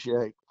to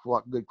appreciate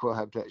what good quail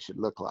habitat should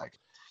look like.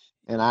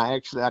 And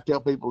I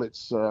tell people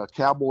it's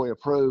cowboy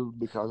approved,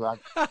 because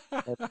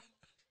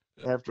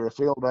after a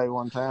field day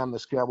one time,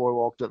 this cowboy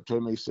walked up to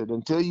me. He said,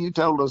 until you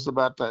told us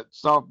about that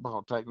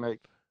softball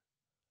technique,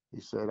 he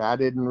said, I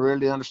didn't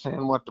really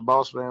understand what the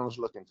boss man was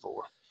looking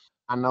for.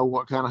 I know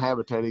what kind of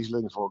habitat he's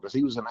looking for, because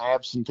he was an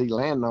absentee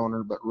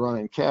landowner but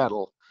running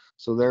cattle.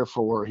 So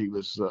therefore he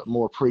was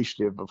more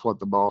appreciative of what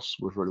the boss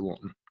was really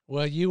wanting.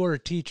 Well, you were a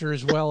teacher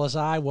as well as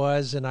I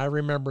was, and I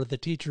remember the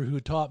teacher who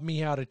taught me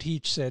how to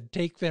teach said,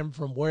 take them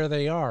from where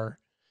they are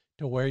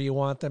to where you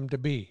want them to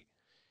be.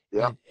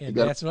 Yeah, and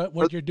that's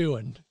what you're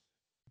doing.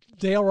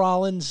 Dale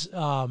Rollins,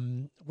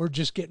 we're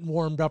just getting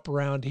warmed up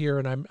around here,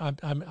 and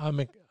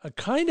I'm a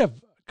kind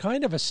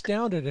of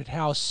astounded at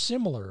how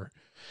similar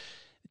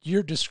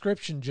your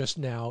description just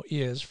now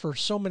is for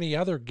so many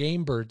other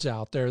game birds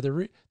out there.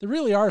 There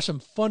really are some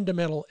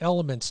fundamental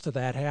elements to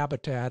that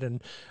habitat.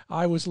 And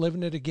I was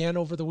living it again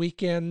over the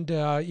weekend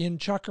in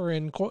Chukar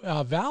and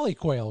Valley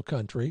Quail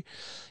country.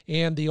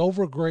 And the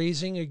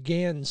overgrazing,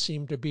 again,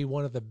 seemed to be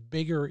one of the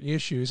bigger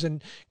issues.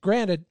 And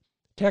granted,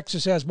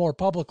 Texas has more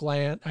private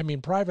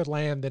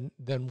land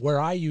than where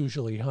I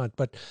usually hunt.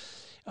 But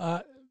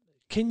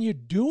can you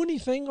do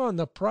anything on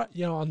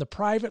the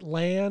private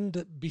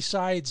land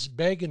besides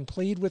beg and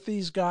plead with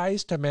these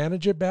guys to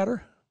manage it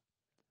better?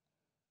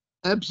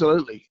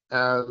 Absolutely.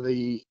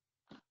 The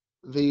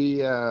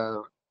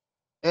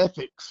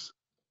ethics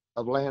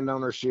of land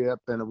ownership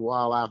and of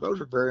wildlife,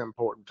 those are very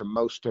important to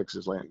most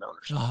Texas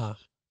landowners. Uh-huh.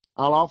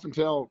 I'll often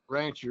tell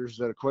ranchers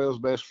that a quail's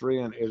best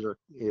friend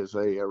is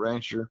a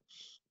rancher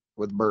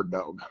with a bird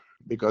dog,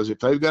 because if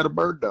they've got a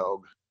bird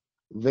dog,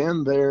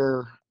 then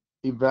they're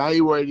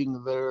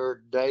evaluating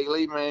their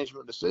daily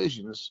management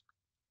decisions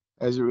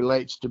as it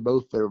relates to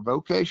both their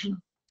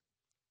vocation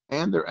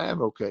and their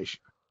avocation.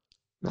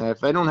 Now, if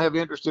they don't have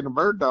interest in a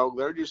bird dog,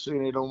 they're just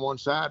seeing it on one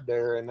side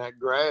there, and that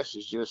grass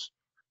is just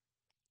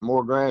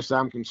more grass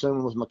I'm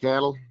consuming with my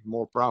cattle,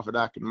 more profit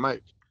I can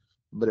make.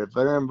 But if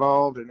they're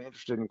involved and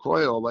interested in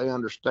quail, they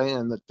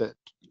understand that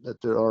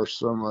there are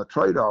some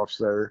trade-offs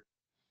there,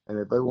 and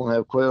if they want to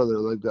have quail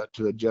there, they've got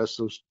to adjust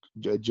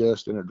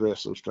and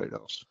address those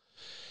trade-offs.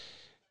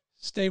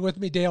 Stay with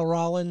me, Dale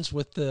Rollins,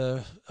 with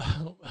the,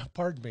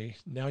 pardon me,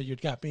 now you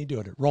got me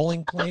doing it,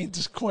 Rolling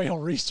Plains Quail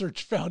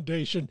Research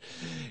Foundation.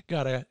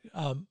 Got a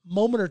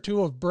moment or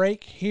two of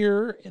break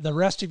here. The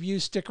rest of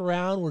you stick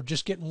around. We're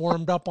just getting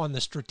warmed up on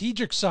the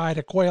strategic side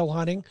of quail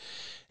hunting,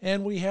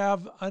 and we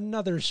have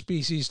another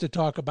species to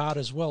talk about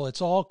as well.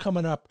 It's all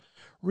coming up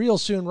real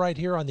soon right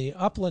here on the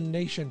Upland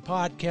Nation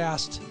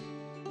podcast.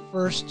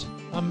 First,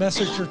 a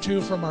message or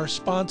two from our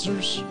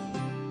sponsors,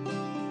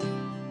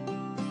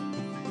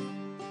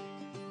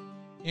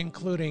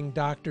 including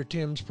Dr.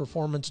 Tim's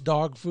Performance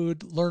Dog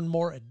Food. Learn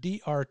more at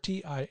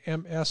drtims.com.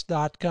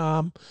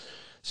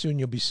 Soon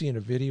you'll be seeing a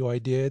video I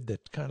did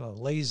that kind of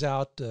lays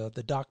out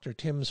the Dr.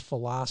 Tim's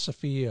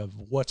philosophy of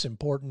what's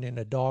important in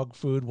a dog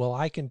food. Well,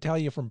 I can tell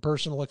you from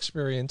personal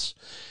experience,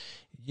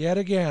 yet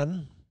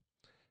again,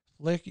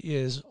 Flick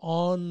is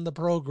on the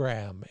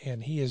program,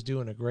 and he is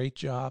doing a great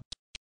job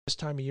this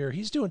time of year.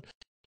 He's doing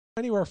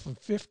anywhere from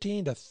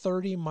 15 to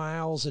 30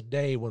 miles a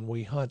day when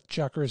we hunt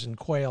chukars and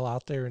quail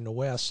out there in the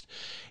west.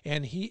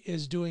 And he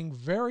is doing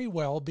very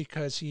well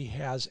because he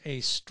has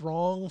a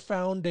strong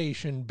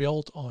foundation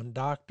built on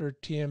Dr.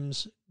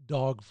 Tim's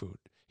dog food.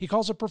 He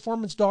calls it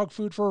performance dog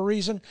food for a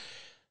reason.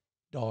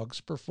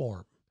 Dogs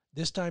perform.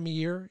 This time of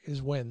year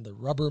is when the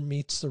rubber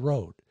meets the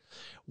road.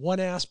 One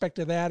aspect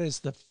of that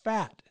is the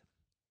fat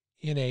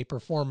in a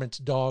performance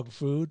dog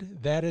food.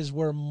 That is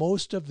where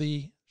most of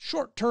the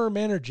short-term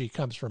energy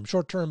comes from.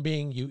 Short-term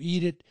being you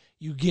eat it,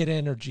 you get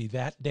energy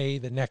that day,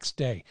 the next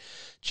day.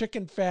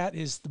 Chicken fat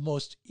is the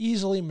most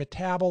easily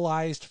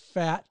metabolized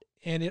fat,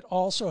 and it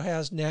also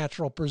has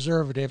natural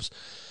preservatives.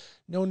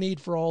 No need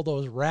for all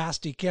those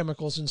nasty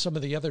chemicals in some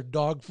of the other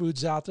dog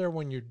foods out there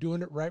when you're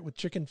doing it right with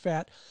chicken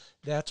fat.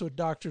 That's what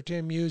Dr.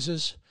 Tim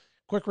uses.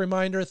 Quick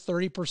reminder,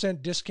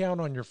 30%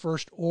 discount on your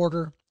first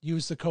order.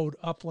 Use the code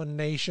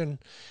UplandNation.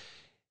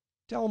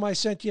 Tell him I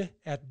sent you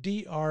at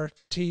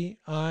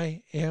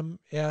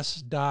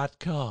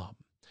drtims.com.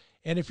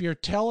 And if you're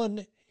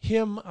telling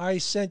him I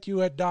sent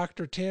you at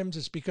Dr. Tim's,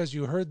 it's because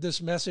you heard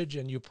this message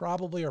and you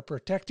probably are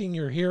protecting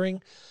your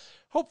hearing,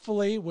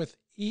 hopefully with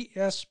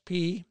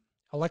ESP,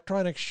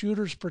 Electronic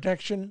Shooters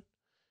Protection,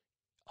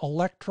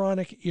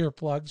 electronic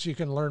earplugs. You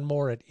can learn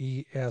more at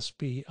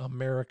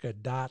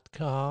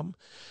espamerica.com.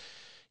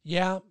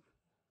 Yeah,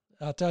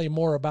 I'll tell you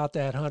more about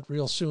that hunt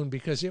real soon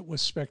because it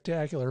was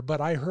spectacular.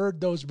 But I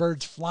heard those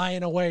birds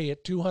flying away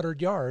at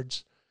 200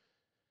 yards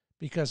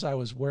because I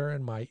was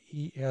wearing my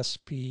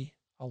ESP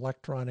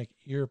electronic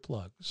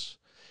earplugs.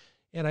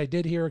 And I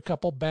did hear a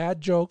couple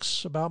bad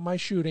jokes about my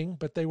shooting,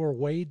 but they were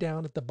way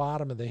down at the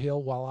bottom of the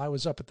hill while I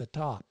was up at the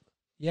top.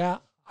 Yeah,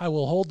 I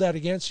will hold that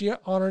against you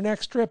on our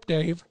next trip,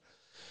 Dave.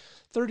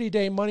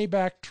 30-day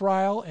money-back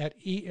trial at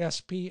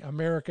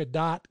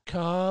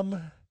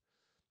espamerica.com.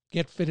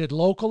 Get fitted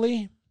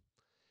locally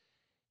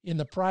in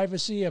the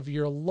privacy of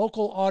your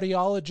local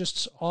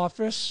audiologist's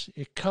office.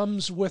 It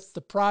comes with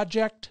the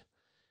project.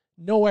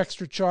 No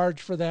extra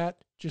charge for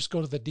that. Just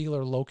go to the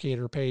dealer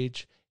locator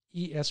page,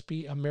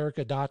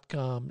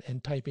 espamerica.com,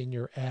 and type in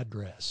your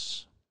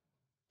address.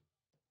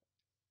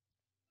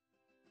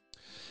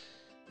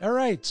 All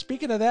right,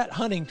 speaking of that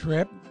hunting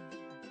trip,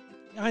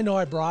 I know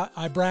I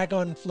brag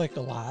on Flick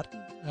a lot,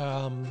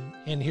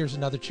 and here's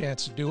another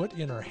chance to do it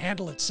in our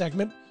Handle It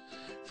segment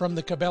from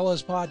the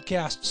Cabela's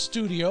podcast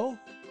studio.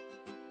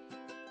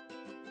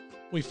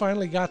 We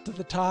finally got to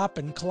the top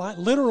and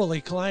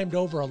literally climbed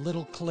over a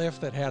little cliff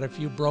that had a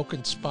few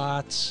broken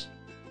spots.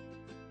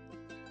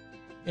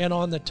 And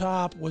on the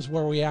top was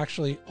where we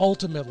actually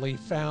ultimately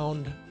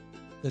found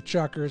the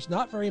chukars.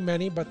 Not very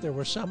many, but there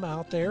were some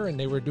out there, and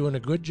they were doing a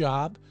good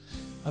job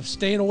of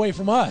staying away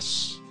from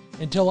us.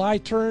 until I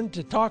turned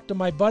to talk to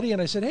my buddy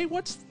and I said,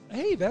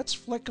 hey, that's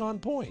Flick on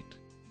point.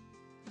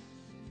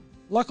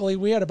 Luckily,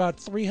 we had about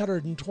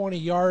 320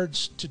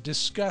 yards to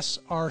discuss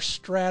our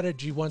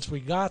strategy once we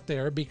got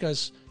there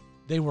because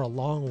they were a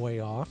long way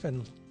off,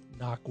 and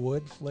knock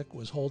wood, Flick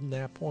was holding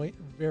that point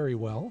very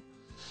well.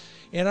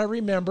 And I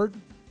remembered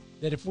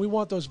that if we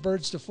want those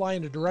birds to fly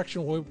in a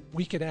direction where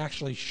we can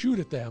actually shoot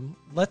at them,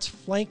 let's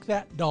flank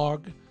that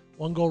dog,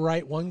 one go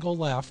right, one go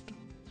left,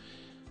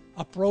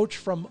 approach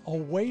from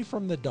away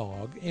from the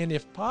dog, and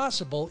if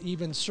possible,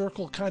 even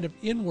circle kind of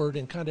inward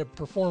and kind of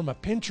perform a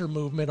pincher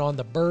movement on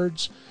the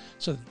birds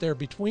so that they're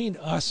between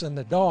us and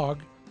the dog.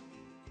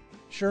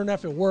 Sure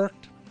enough, it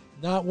worked.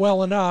 Not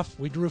well enough.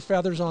 We drew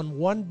feathers on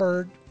one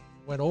bird,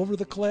 went over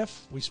the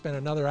cliff. We spent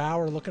another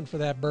hour looking for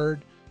that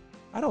bird.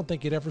 I don't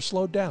think it ever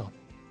slowed down.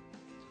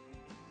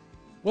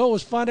 Well, it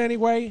was fun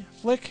anyway.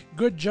 Flick,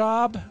 good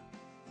job.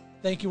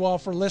 Thank you all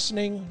for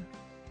listening.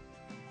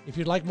 If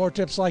you'd like more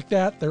tips like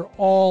that, they're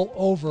all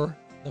over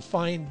the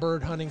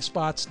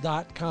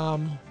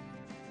findbirdhuntingspots.com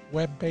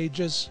web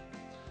pages.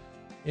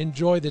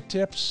 Enjoy the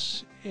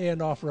tips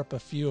and offer up a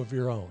few of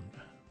your own.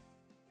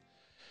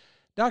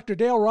 Dr.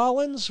 Dale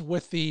Rollins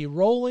with the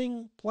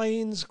Rolling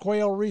Plains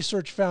Quail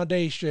Research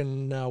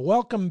Foundation.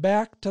 Welcome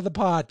back to the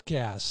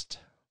podcast.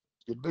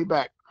 Good to be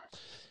back.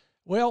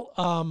 Well,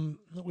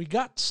 we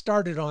got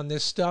started on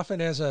this stuff,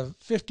 and as a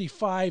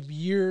 55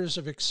 years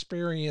of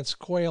experience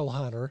quail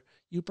hunter,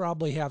 you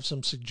probably have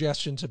some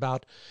suggestions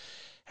about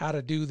how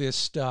to do this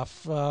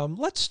stuff.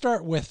 Let's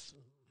start with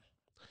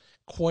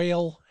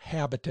quail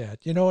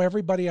habitat. You know,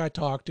 everybody I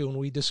talk to, and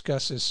we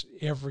discuss this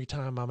every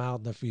time I'm out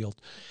in the field,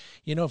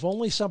 you know, if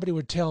only somebody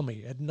would tell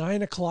me at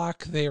 9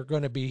 o'clock they're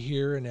going to be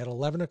here, and at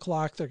 11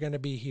 o'clock they're going to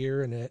be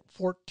here, and at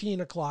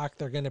 14 o'clock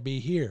they're going to be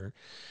here.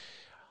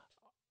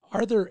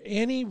 Are there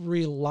any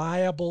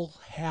reliable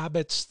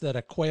habits that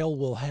a quail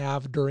will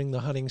have during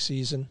the hunting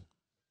season?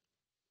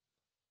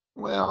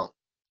 Well,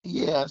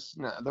 yes.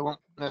 No, they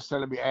won't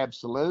necessarily be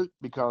absolute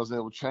because they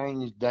will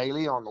change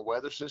daily on the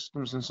weather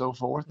systems and so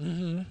forth.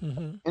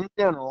 In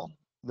general,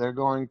 they're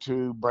going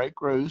to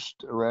break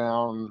roost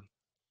around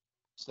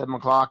 7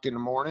 o'clock in the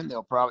morning.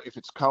 They'll probably, if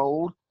it's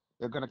cold,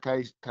 they're going to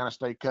kind of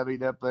stay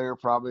covied up there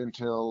probably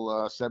until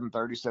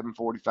 7:30,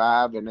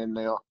 7:45, and then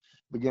they'll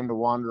begin to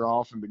wander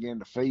off and begin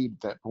to feed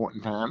at that point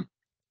in time.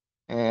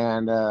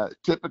 And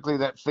typically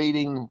that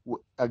feeding,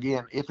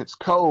 again, if it's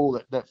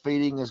cold, that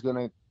feeding is going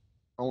to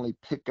only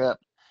pick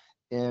up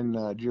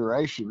in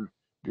duration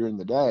during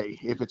the day.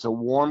 If it's a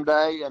warm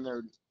day and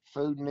their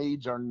food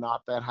needs are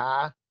not that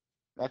high,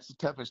 that's the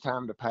toughest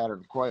time to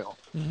pattern quail.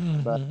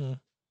 But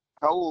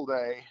cold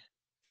day,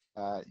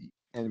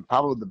 and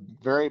probably the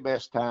very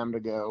best time to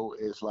go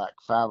is like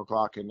 5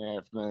 o'clock in the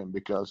afternoon,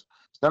 because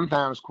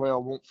sometimes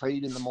quail won't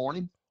feed in the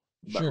morning,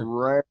 but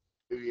rarely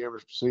do you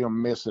ever see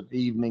them miss an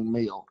evening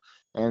meal.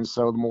 And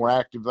so the more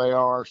active they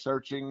are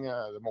searching,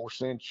 the more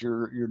scents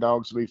your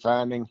dogs will be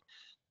finding.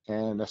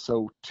 And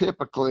so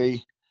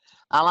typically,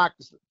 I like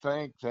to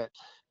think that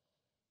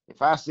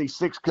if I see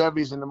 6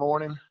 coveys in the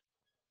morning,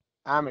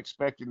 I'm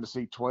expecting to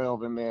see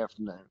 12 in the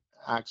afternoon.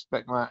 I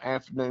expect my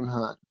afternoon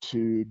hunt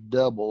to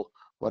double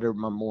whatever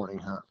my morning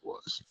hunt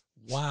was.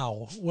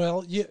 Wow.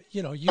 Well, you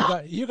know,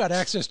 you got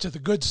access to the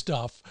good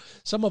stuff.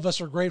 Some of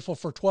us are grateful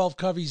for 12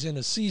 coveys in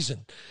a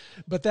season,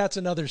 but that's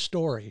another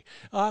story.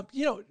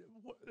 You know,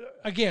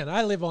 again,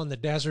 I live on the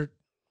desert.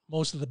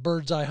 Most of the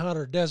birds I hunt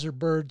are desert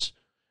birds.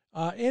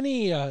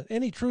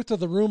 Any truth to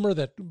the rumor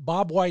that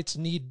bobwhites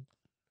need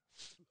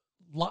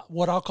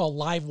what I'll call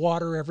live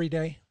water every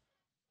day?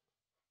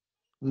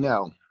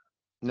 No.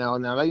 Now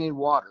they need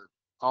water.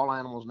 All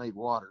animals need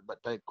water, but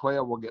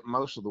quail will get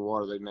most of the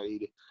water they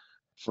need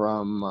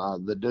from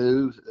the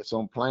dew that's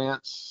on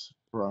plants,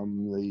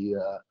 from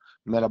the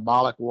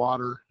metabolic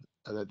water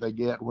that they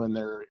get when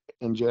they're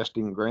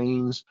ingesting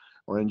greens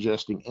or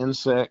ingesting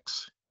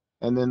insects.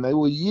 And then they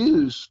will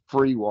use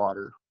free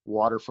water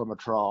from a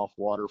trough,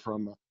 water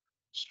from a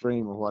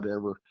stream or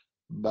whatever,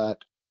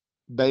 but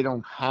they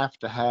don't have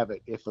to have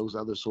it if those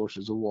other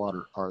sources of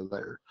water are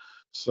there.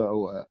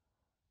 So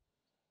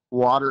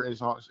water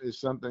is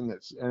something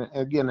that's, and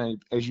again,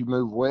 as you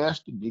move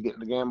west, you get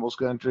into Gamble's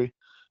country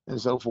and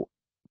so forth,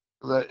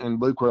 in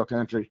blue quail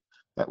country,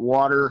 that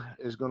water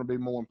is going to be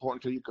more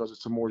important to you because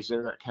it's a more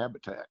xeric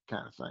habitat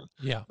kind of thing.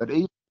 Yeah. But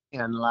even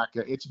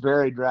it's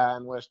very dry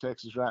in West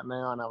Texas right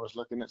now, and I was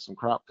looking at some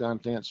crop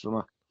contents from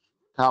a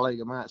colleague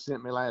of mine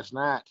sent me last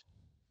night,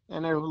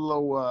 and there's a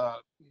little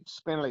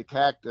spindly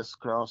cactus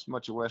across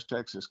much of West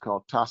Texas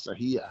called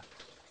tassajia,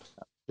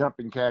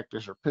 jumping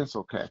cactus or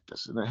pencil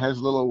cactus, and it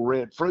has little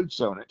red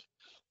fruits on it.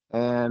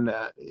 And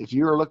if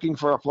you're looking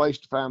for a place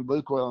to find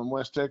blue quail in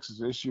West Texas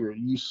this year,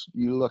 you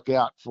look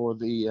out for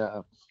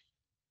the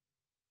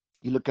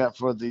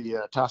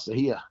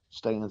tassajia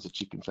stands that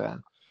you can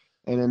find.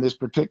 And in this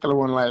particular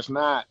one last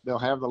night, they'll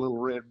have the little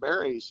red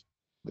berries,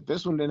 but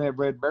this one didn't have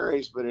red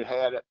berries, but it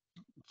had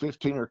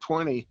 15 or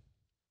 20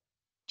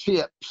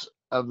 tips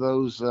of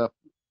those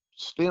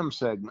stem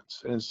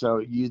segments. And so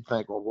you'd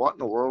think, well, what in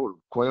the world would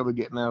quail be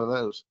getting out of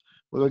those?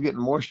 Well, they're getting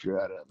moisture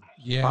out of them.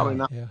 Probably Yeah,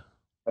 not yeah.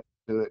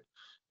 to it,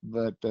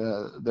 but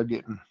they're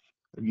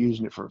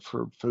using it for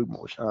food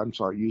moisture. I'm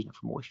sorry, using it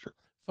for moisture.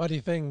 Funny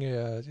thing,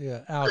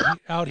 yeah,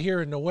 out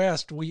here in the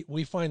West,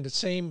 we find the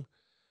same.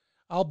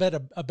 I'll bet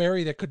a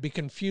berry that could be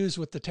confused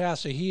with the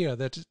tassajia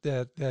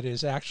that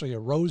is actually a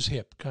rose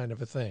hip kind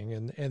of a thing,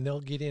 and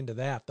they'll get into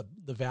that.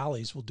 The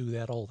valleys will do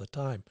that all the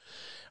time.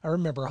 I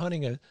remember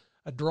hunting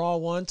a draw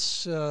once,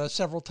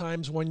 several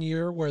times one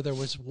year, where there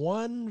was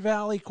one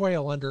valley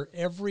quail under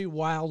every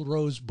wild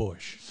rose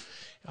bush.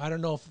 I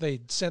don't know if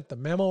they'd sent the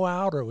memo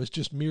out or it was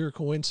just mere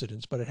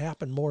coincidence, but it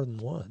happened more than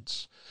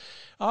once.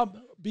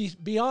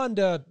 Beyond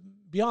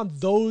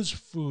those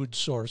food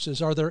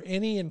sources, are there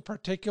any in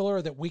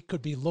particular that we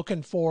could be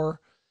looking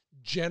for,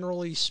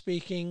 generally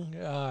speaking,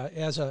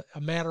 as a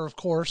matter of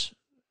course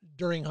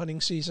during hunting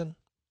season?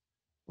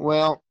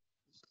 Well,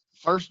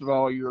 first of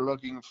all, you're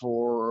looking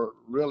for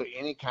really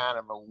any kind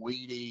of a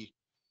weedy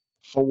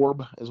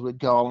forb, as we'd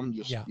call them,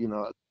 just, Yeah.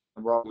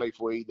 a broadleaf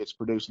weed that's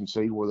producing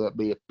seed, whether that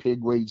be a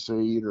pigweed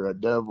seed or a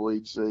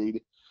doveweed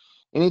seed.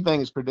 Anything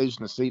that's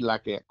producing a seed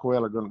like that,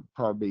 quail are going to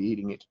probably be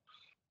eating it.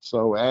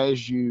 So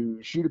as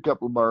you shoot a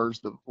couple of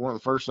birds, one of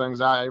the first things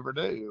I ever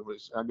do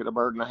is I get a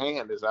bird in the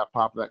hand is I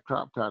pop that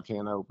crop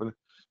content open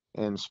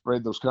and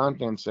spread those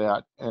contents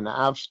out. And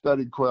I've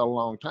studied quail a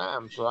long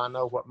time, so I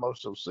know what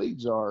most of those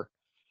seeds are.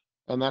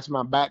 And that's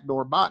my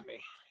backdoor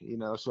botany.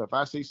 So if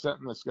I see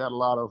something that's got a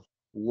lot of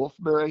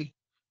wolfberry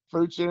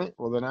fruits in it,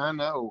 well, then I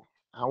know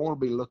I want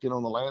to be looking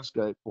on the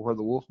landscape for where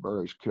the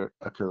wolfberry is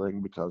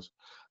occurring, because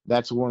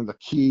that's one of the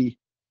key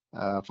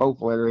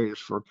focal areas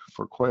for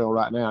quail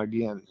right now.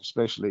 Again,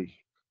 especially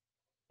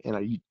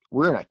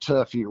we're in a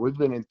tough year. We've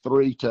been in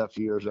 3 tough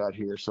years out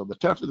here. So the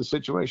tougher the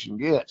situation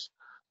gets,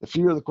 the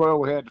fewer the quail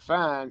we had to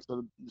find.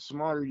 So the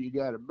smarter you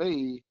got to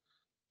be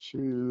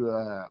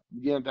to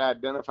begin to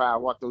identify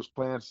what those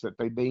plants that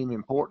they deem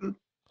important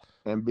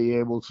and be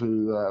able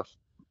to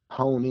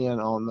hone in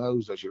on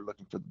those as you're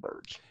looking for the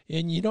birds.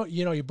 And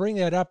you bring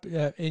that up,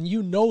 and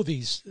you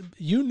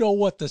know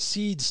what the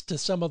seeds to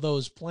some of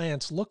those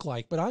plants look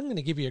like. But I'm going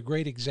to give you a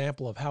great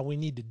example of how we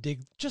need to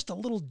dig just a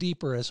little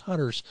deeper as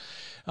hunters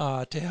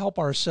to help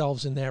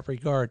ourselves in that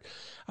regard.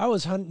 I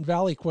was hunting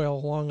valley quail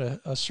along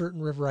a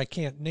certain river I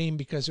can't name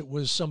because it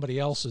was somebody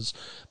else's,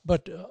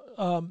 but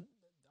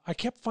I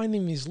kept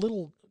finding these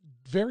little,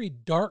 very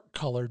dark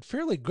colored,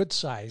 fairly good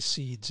sized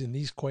seeds in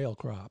these quail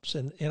crops.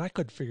 And I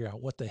couldn't figure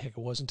out what the heck it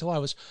was until I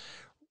was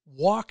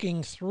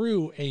walking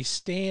through a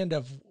stand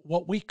of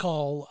what we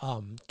call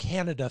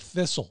Canada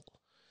thistle.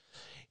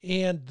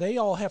 And they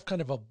all have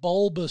kind of a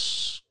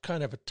bulbous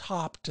kind of a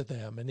top to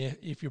them. And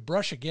if you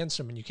brush against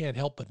them, and you can't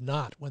help but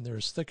not when they're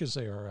as thick as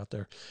they are out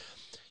there,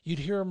 you'd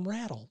hear them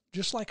rattle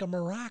just like a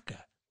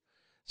maraca.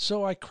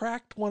 So I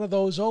cracked one of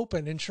those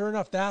open, and sure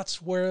enough,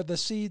 that's where the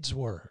seeds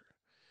were.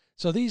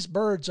 So these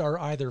birds are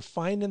either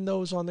finding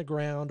those on the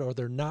ground, or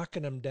they're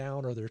knocking them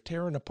down, or they're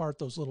tearing apart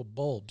those little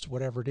bulbs,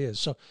 whatever it is.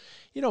 So,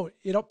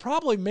 it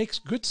probably makes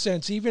good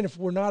sense, even if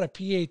we're not a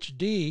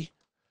PhD,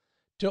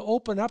 to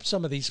open up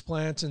some of these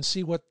plants and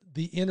see what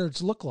the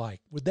innards look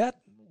like. Would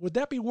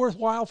that be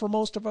worthwhile for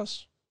most of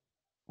us?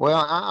 Well,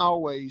 I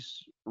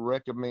always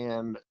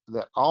recommend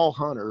that all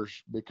hunters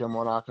become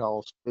what I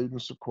call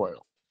students of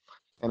quail.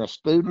 And a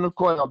student of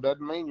quail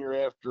doesn't mean you're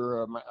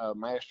after a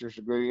master's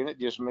degree in it. It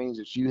just means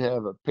that you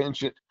have a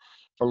penchant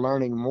for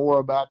learning more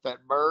about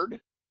that bird,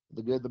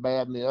 the good, the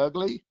bad, and the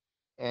ugly,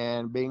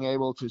 and being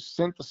able to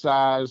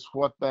synthesize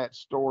what that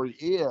story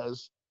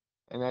is.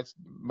 And that's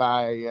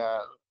by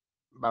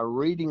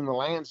reading the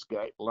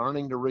landscape,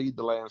 learning to read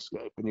the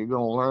landscape. And you're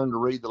going to learn to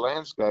read the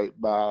landscape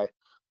by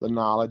the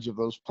knowledge of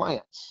those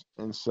plants.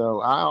 And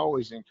so I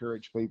always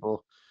encourage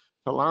people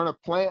to learn a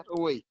plant a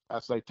week. I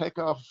say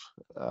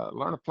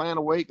learn a plant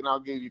a week, and I'll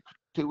give you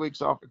 2 weeks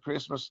off at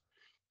Christmas.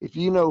 If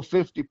you know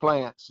 50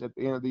 plants at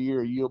the end of the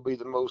year, you'll be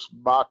the most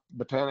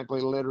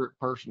botanically literate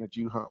person that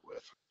you hunt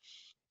with.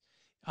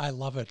 I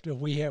love it.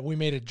 We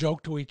made a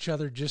joke to each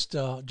other just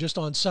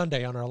on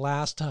Sunday on our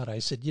last hunt. I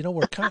said,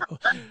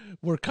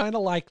 we're kind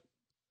of like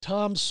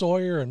Tom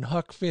Sawyer and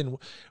Huck Finn.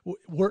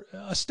 We're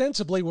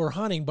ostensibly we're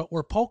hunting, but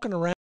we're poking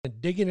around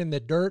and digging in the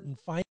dirt and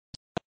finding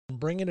and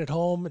bringing it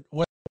home,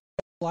 whether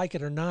they like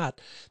it or not.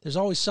 There's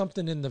always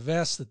something in the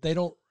vest that they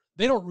don't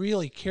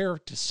really care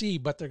to see,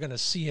 but they're going to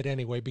see it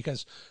anyway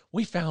because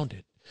we found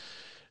it.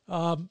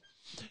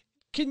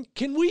 Can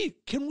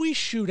we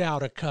shoot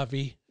out a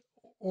covey?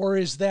 Or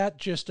is that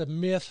just a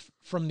myth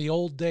from the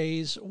old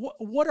days?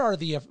 What are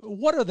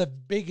the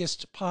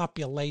biggest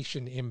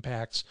population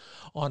impacts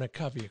on a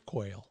covey of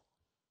quail?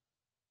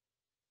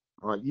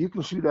 Well, you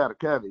can shoot out a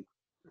covey.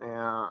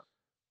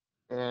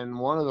 And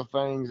one of the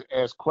things,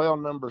 as quail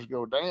numbers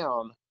go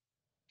down,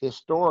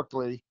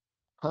 historically,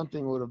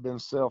 hunting would have been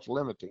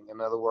self-limiting.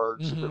 In other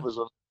words, if it Mm-hmm. was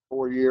a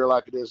 4 year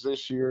like it is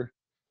this year,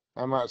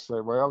 I might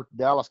say, well,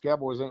 Dallas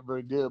Cowboys ain't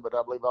very good, but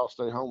I believe I'll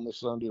stay home this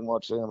Sunday and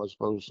watch them as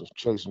opposed to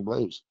chasing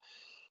blues.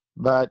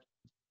 But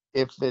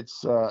if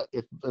there's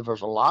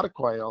a lot of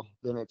quail,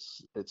 then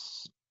it's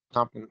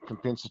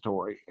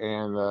compensatory,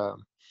 and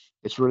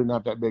it's really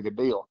not that big a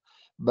deal.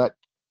 But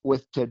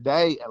with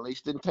today, at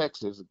least in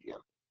Texas again,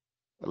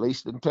 at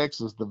least in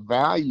Texas, the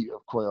value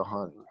of quail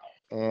hunting,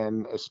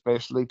 and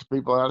especially to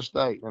people out of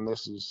state, and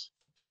this is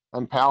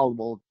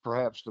unpalatable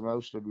perhaps to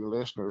most of your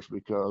listeners,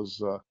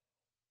 because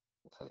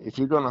if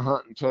you're going to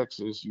hunt in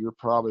Texas, you're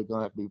probably going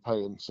to have to be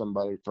paying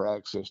somebody for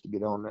access to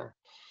get on there.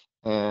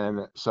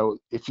 And so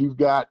if you've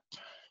got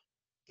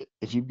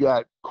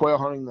quail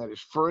hunting that is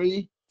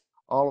free,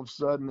 all of a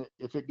sudden,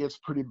 if it gets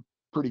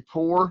pretty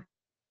poor,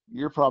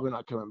 you're probably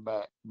not coming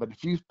back. But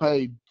if you've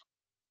paid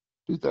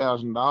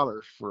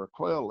 $2,000 for a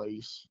quail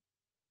lease,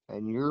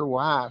 and your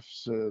wife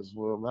says,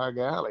 "Well, by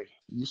golly,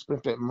 you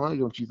spent that money.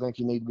 Don't you think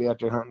you need to be out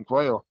there hunting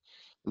quail?"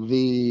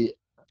 The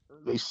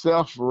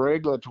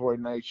self-regulatory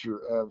nature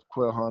of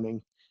quail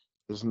hunting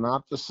is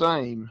not the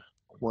same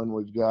when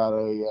we've got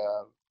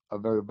a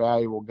very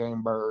valuable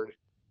game bird.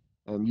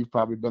 And you've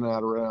probably been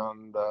out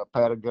around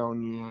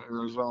Patagonia,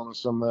 Arizona,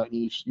 some of that.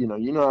 You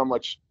know how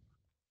much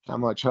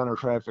hunter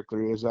traffic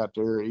there is out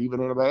there, even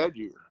in a bad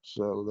year.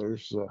 So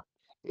there's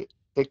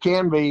it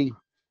can be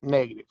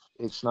negative.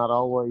 It's not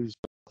always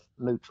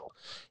neutral.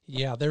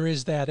 Yeah, there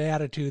is that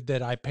attitude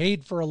that I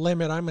paid for a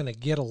limit. I'm going to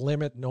get a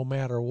limit no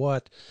matter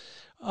what.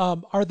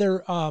 Are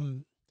there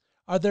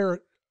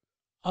other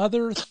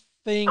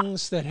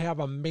things that have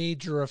a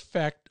major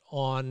effect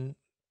on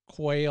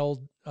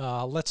quail?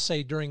 Let's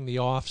say during the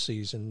off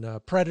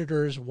season,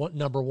 predators,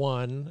 number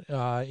one,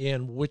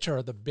 and which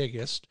are the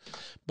biggest,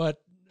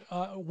 but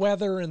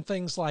weather and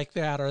things like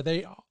that. Are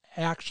there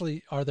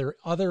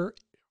other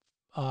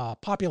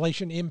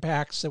population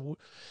impacts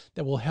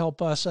that will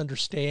help us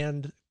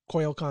understand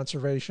quail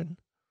conservation?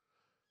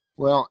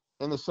 Well,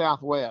 in the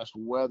Southwest,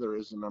 weather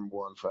is the number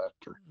one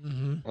factor.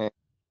 Mm-hmm. And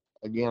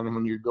again,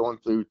 when you're going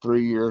through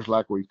 3 years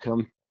like we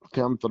come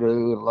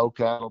through, and low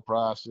cattle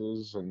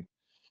prices, and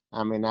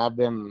I mean, I've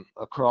been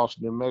across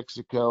New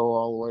Mexico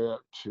all the way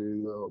up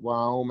to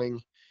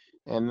Wyoming,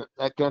 and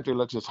that country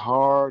looks as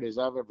hard as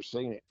I've ever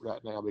seen it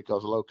right now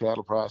because of low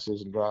cattle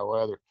prices and dry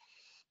weather.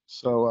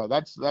 So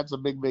that's a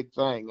big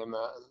thing, and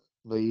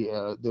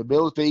the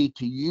ability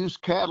to use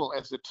cattle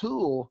as a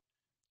tool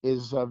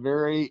is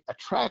very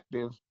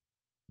attractive,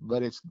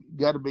 but it's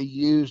got to be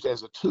used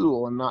as a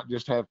tool and not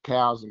just have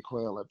cows and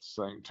quail at the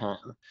same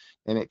time.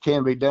 And it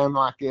can be done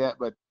like that,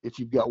 but if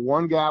you've got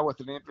one guy with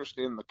an interest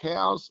in the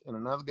cows and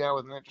another guy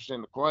with an interest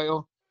in the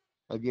quail,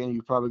 again,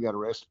 you probably got a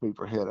recipe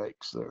for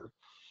headaches there.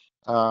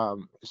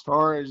 As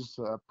far as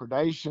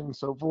predation and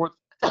so forth,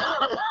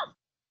 the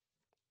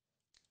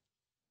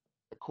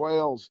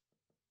quails,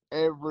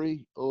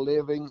 every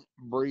living,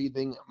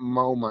 breathing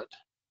moment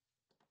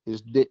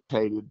is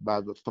dictated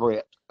by the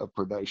threat of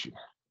predation.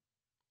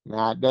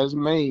 Now, it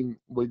doesn't mean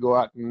we go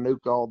out and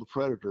nuke all the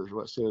predators.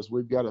 What it says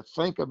we've got to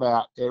think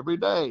about every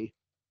day,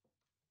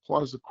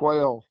 what is the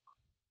quail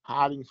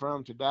hiding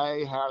from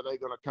today? How are they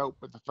going to cope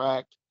with the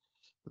fact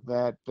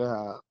that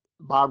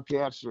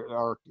bobcats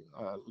are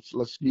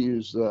let's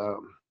use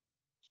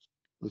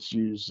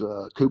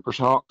Cooper's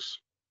hawks,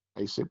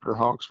 accipitor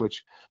hawks,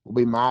 which will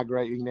be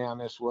migrating down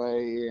this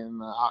way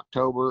in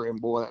October. And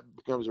boy, that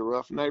becomes a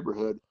rough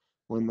neighborhood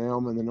when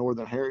them and the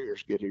northern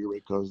harriers get here,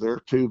 because they're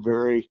two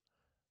very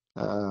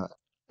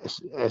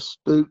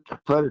astute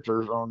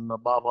predators on the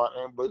bobwhite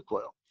and blue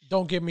quail.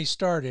 Don't get me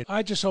started.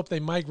 I just hope they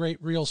migrate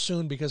real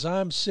soon, because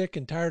I'm sick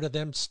and tired of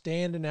them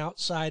standing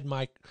outside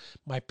my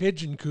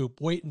pigeon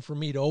coop waiting for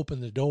me to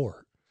open the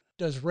door.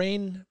 Does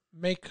rain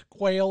make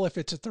quail if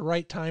it's at the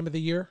right time of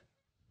the year?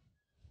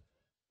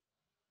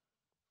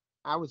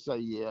 I would say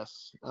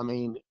yes. I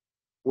mean,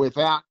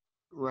 without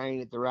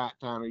rain at the right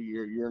time of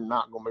year, you're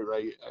not going to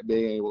be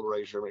being able to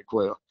raise very many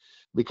quail,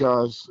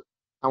 because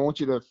I want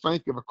you to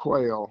think of a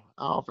quail.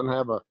 I often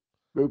have a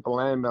group of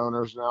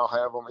landowners, and I'll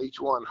have them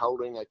each one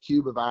holding a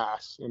cube of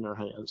ice in their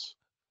hands.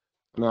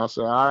 And I'll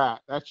say, all right,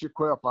 that's your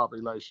quail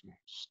population.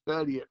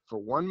 Study it for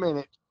 1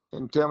 minute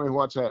and tell me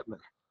what's happening.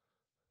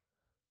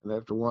 And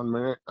after 1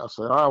 minute, I'll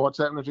say, all right, what's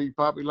happening to your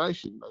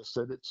population? They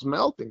said, it's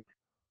melting.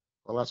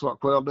 Well, that's what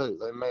quail do.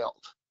 They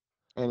melt.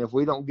 And if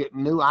we don't get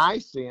new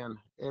ice in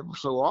ever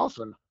so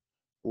often,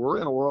 we're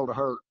in a world of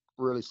hurt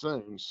really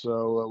soon.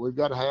 So we've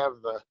got to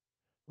have the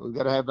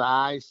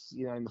ice,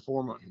 in the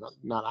form of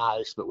not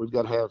ice, but we've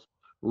got to have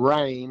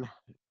rain,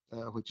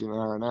 which in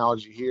our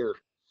analogy here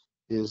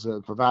is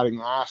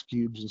providing ice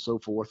cubes and so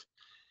forth.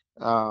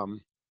 The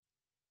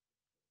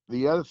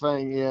other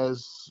thing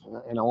is,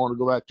 and I want to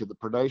go back to the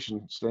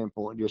predation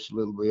standpoint just a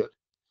little bit.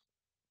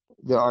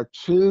 There are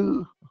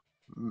two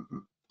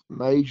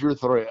major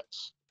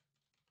threats.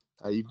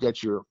 You've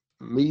got your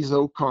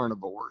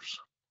mesocarnivores.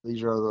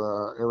 These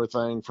are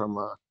everything from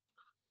a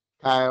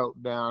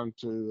coyote down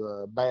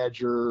to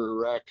badger,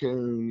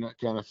 raccoon, that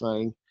kind of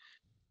thing.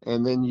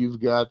 And then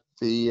you've got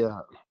the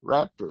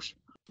raptors.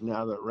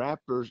 Now, the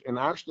raptors, in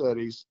our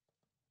studies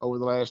over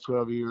the last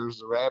 12 years,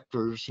 the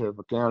raptors have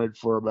accounted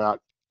for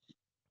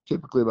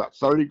typically about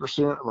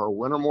 30% of our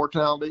winter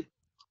mortality,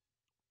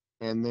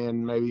 and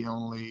then maybe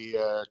only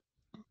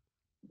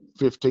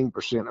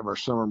 15% of our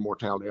summer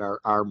mortality.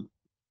 Our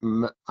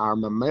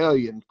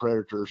mammalian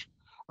predators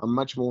are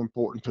much more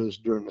important to us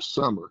during the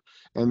summer.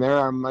 And there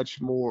are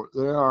much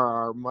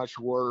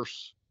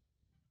worse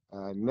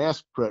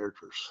nest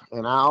predators.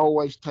 And I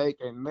always take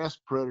a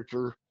nest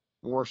predator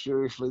more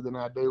seriously than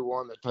I do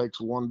one that takes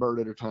one bird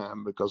at a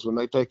time, because when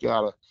they take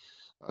out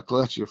a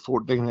clutch of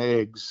 14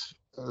 eggs,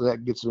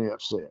 that gets me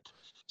upset.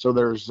 So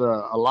there's a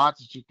lot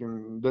that you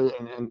can do.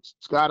 And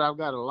Scott, I've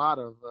got a lot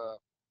of,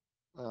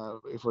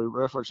 if we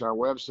reference our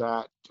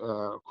website,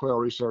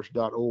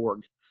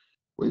 quailresearch.org,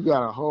 we've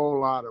got a whole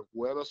lot of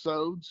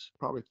webisodes,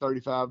 probably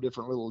 35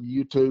 different little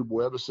YouTube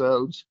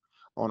webisodes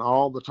on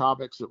all the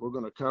topics that we're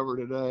going to cover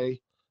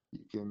today.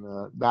 You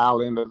can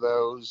dial into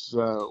those.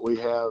 We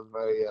have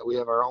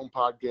our own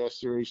podcast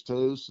series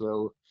too,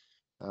 so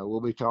we'll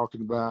be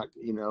talking about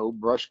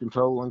brush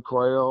control and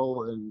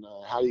quail, and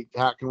how it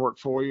can work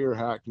for you or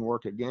how it can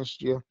work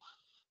against you.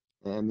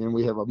 And then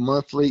we have a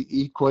monthly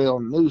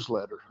eQuail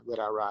newsletter that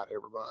I write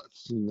every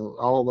month.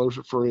 All those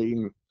are free,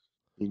 and you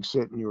can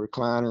sit in your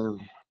recliner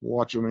and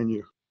watch them in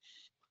your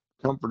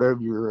comfort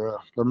of your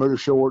Bermuda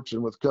shorts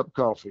and with a cup of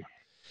coffee.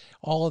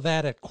 All of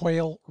that at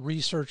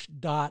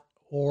quailresearch.org.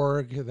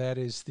 That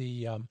is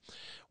the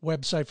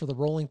website for the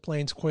Rolling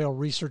Plains Quail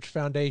Research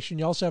Foundation.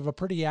 You also have a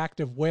pretty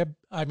active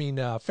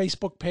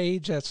Facebook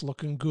page that's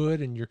looking good,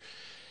 and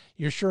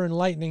you're sure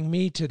enlightening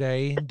me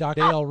today.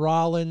 Dr. Dale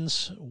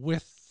Rollins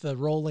with the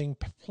Rolling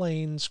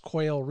Plains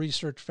Quail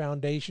Research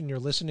Foundation. You're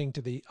listening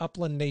to the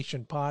Upland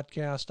Nation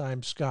podcast.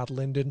 I'm Scott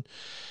Linden.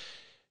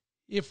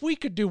 If we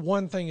could do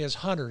one thing as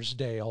hunters,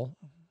 Dale,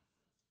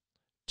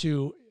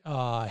 to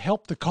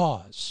help the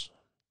cause,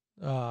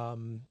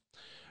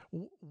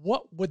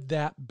 what would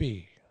that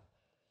be?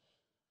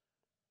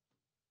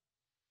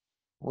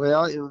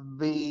 Well, it would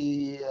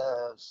be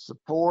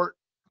support,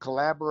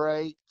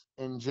 collaborate,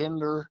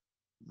 engender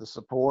the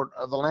support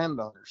of the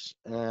landowners.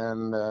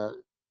 And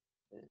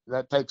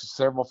that takes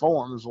several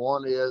forms.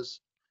 One is,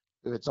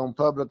 if it's on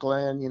public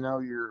land,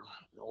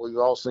 we've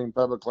all seen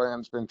public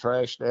land's been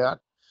trashed out.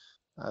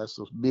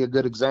 So be a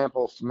good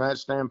example from that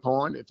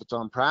standpoint. If it's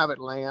on private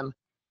land,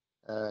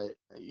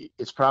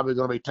 it's probably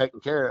going to be taken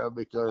care of,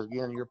 because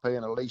again, you're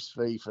paying a lease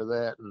fee for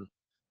that, and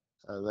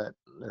that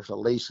there's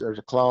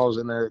a clause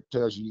in there that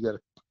tells you got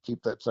to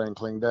keep that thing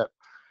cleaned up.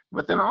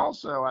 But then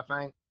also, I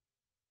think,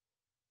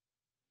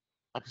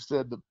 like I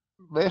said, the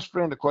best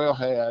friend a quail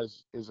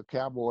has is a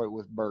cowboy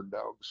with bird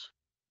dogs.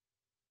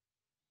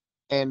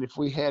 And if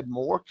we had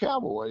more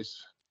cowboys,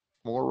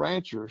 more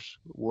ranchers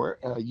were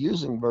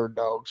using bird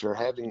dogs or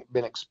having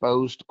been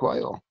exposed to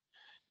quail,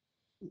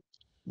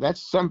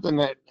 that's something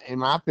that, in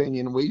my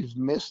opinion, we've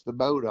missed the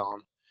boat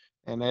on.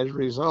 And as a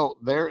result,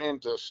 they're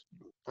into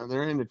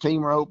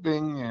team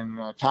roping and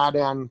tie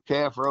down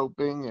calf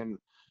roping and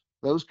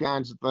those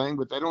kinds of things,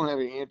 but they don't have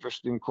any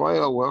interest in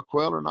quail. Well,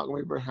 quail are not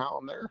going to be very high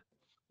on their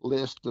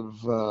list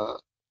of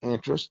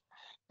interest.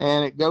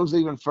 And it goes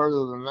even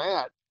further than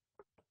that,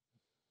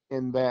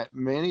 in that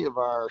many of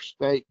our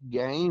state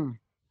game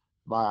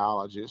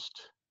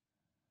biologists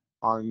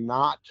are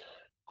not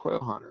quail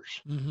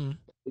hunters. Mm-hmm.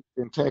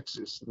 In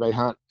Texas, they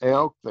hunt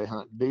elk, they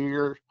hunt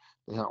deer,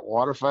 they hunt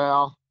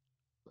waterfowl.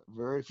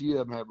 Very few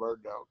of them have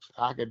bird dogs.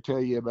 I could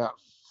tell you about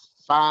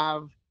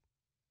 5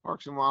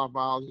 parks and wildlife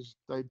biologists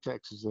in the state of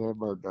Texas that have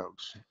bird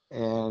dogs.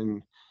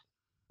 And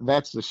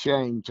that's a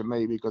shame to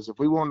me, because if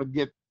we want to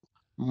get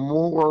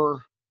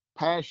more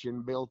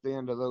passion built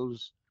into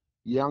those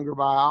younger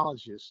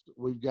biologists,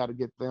 we've got to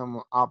get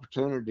them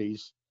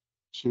opportunities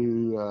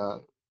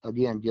to,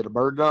 again, get a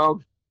bird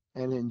dog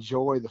and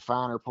enjoy the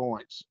finer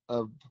points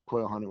of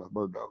quail hunting with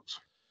bird dogs.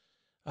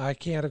 I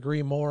can't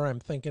agree more. I'm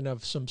thinking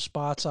of some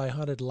spots I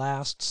hunted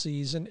last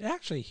season,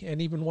 actually,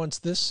 and even once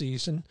this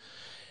season,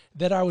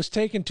 that I was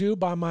taken to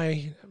by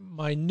my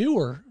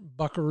newer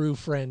buckaroo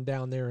friend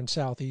down there in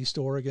Southeast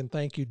Oregon.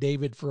 Thank you,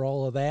 David, for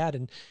all of that.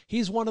 And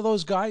he's one of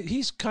those guys.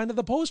 He's kind of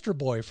the poster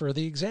boy for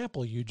the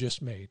example you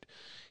just made.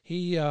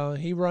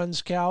 He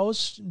runs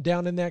cows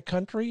down in that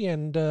country,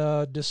 and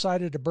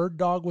decided a bird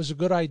dog was a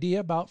good idea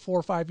about 4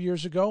 or 5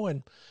 years ago.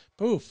 And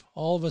poof,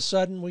 all of a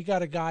sudden we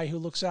got a guy who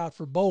looks out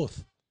for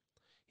both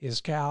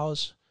his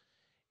cows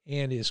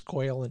and his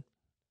quail and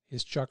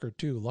his chucker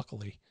too,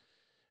 luckily.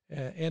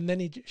 And then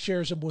he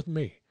shares them with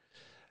me.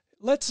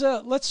 Let's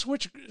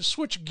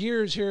switch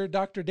gears here,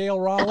 Dr. Dale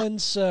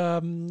Rollins.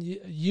 You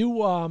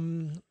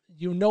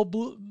know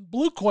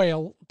blue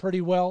quail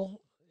pretty well,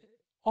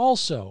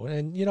 also,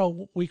 and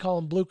we call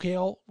them blue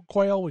quail.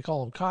 We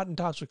call them cotton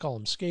tops. We call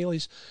them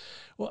scalies.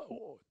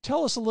 Well,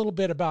 tell us a little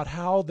bit about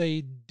how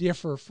they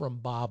differ from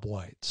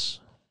bobwhites.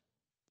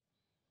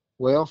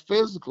 Well,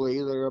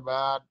 physically, they're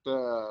about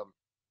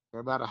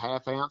a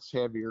half ounce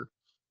heavier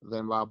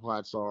than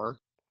bobwhites are.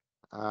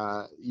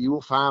 You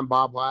will find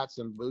bobwhites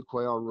and blue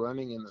quail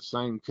running in the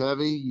same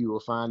covey. You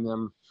will find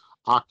them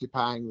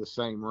occupying the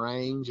same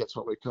range. That's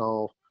what we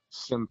call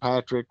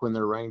sympatric, when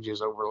their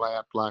ranges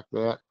overlap like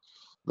that.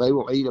 They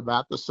will eat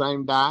about the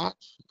same diet.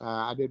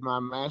 I did my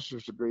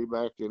master's degree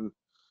back in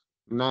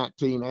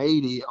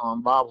 1980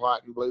 on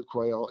bobwhite and blue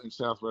quail in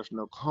southwestern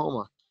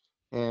Oklahoma.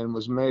 and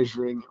was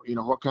measuring,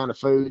 what kind of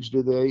foods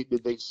do they eat?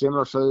 Did they eat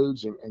similar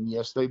foods? And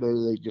yes, they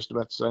do. They eat just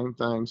about the same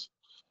things.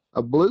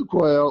 A blue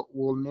quail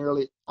will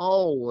nearly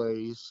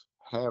always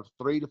have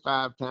 3 to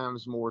 5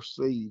 times more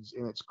seeds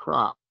in its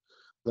crop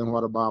than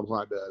what a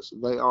bobwhite does.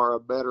 They are a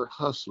better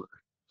hustler.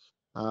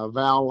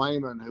 Val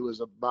Lehman, who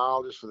was a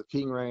biologist for the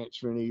King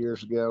Ranch many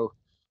years ago,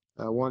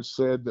 once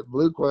said that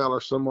blue quail are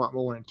somewhat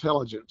more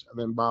intelligent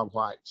than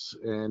bobwhites,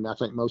 and I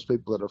think most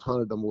people that have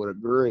hunted them would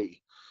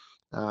agree.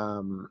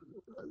 Um,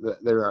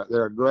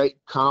 they're a great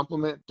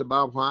complement to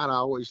bobwhite. I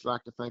always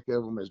like to think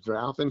of them as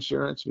drought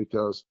insurance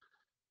because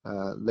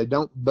they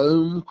don't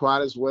boom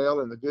quite as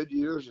well in the good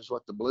years as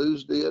what the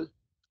blues did.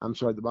 I'm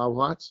sorry, the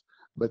bobwhites,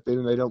 but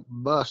then they don't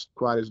bust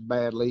quite as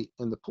badly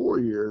in the poor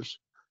years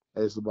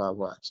as the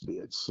bobwhites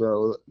did.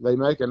 So they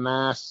make a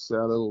nice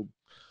little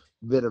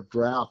bit of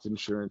drought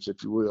insurance,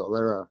 if you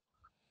will.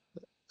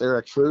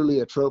 They're truly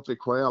a trophy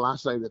quail. I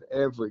say that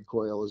every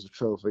quail is a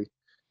trophy,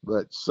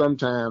 but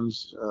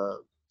sometimes,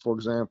 for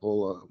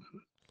example,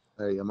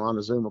 a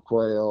Montezuma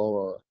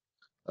quail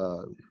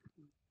or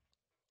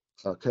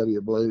covey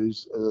of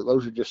blues,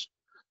 those are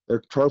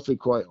they're trophy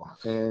quail,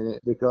 and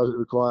because it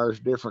requires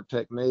different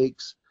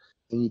techniques,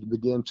 and you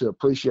begin to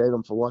appreciate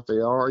them for what they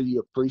are. You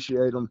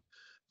appreciate them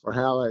for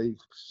how they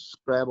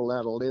scrabble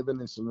out a living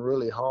in some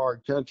really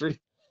hard country,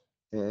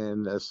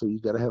 and so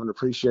you got to have an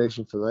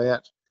appreciation for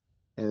that.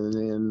 And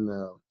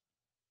then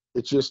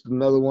it's just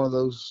another one of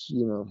those,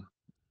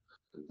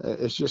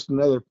 it's just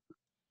another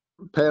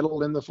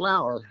petal in the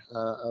flower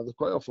of the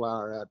quail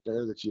flower out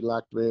there that you'd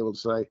like to be able to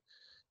say,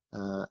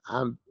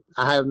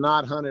 I have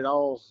not hunted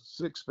all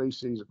 6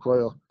 species of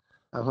quail.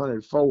 I've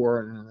hunted 4,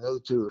 and the other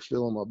 2 are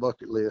still on my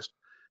bucket list.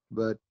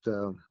 But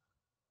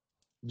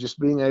just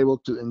being able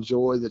to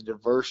enjoy the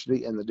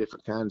diversity and the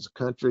different kinds of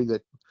country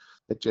that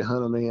you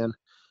hunt them in,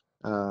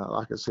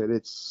 like I said,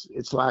 it's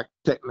like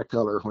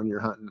Technicolor when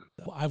you're hunting.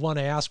 I want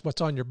to ask what's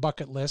on your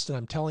bucket list, and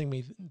I'm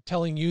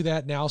telling you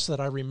that now so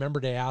that I remember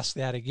to ask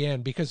that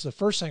again, because the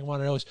first thing I want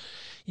to know is,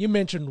 you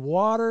mentioned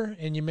water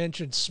and you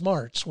mentioned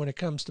smarts when it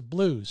comes to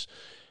blues.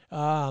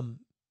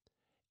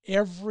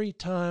 Every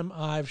time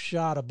I've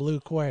shot a blue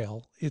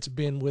quail, it's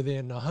been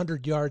within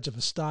 100 yards of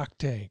a stock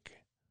tank.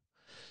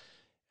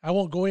 I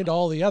won't go into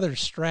all the other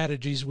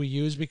strategies we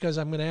use because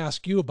I'm going to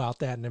ask you about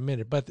that in a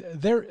minute, but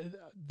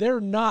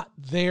they're not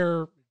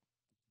there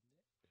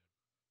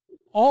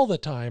all the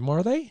time,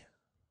 are they?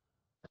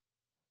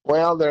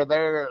 Well,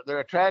 they're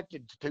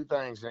attracted to 2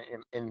 things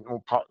in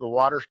the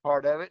water's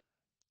part of it.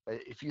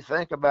 If you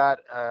think about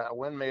a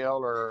windmill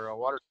or a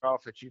water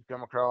trough that you've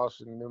come across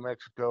in New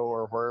Mexico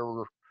or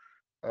wherever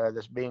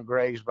that's being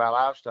grazed by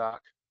livestock,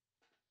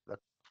 the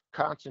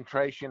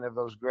concentration of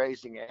those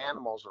grazing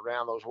animals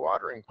around those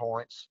watering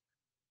points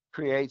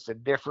creates a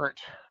different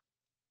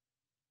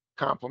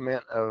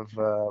complement of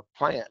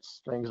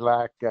plants, things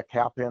like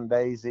cowpen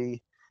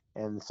daisy,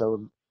 and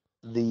so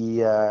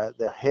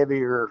the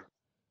heavier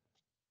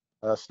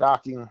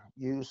stocking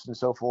use and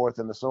so forth,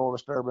 and the soil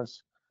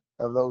disturbance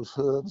of those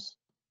hooves.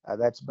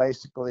 That's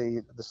basically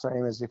the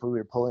same as if we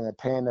were pulling a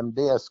tandem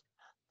disc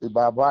through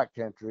bobwhite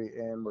country,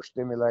 and we're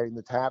stimulating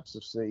the types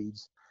of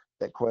seeds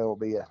that quail will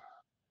be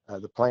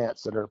the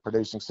plants that are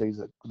producing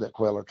seeds that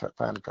quail are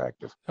find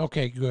attractive.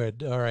 Okay,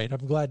 good. All right.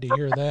 I'm glad to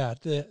hear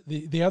that.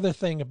 The other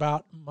thing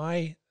about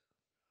my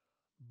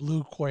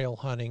blue quail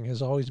hunting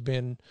has always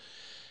been,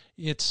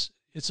 it's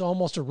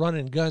almost a run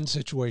and gun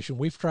situation.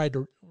 We've tried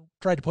to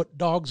put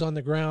dogs on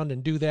the ground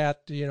and do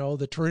that,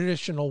 the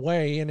traditional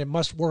way, and it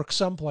must work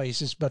some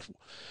places, but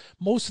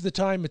most of the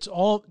time it's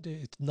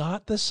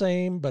not the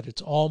same, but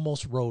it's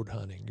almost road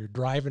hunting. You're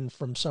driving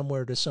from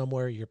somewhere to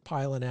somewhere, you're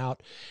piling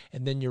out,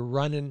 and then you're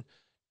running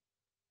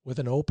with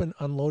an open,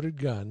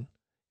 unloaded gun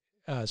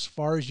as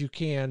far as you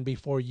can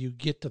before you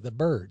get to the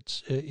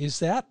birds. Is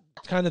that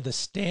kind of the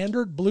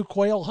standard blue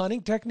quail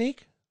hunting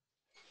technique?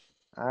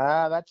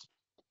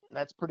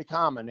 That's pretty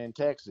common in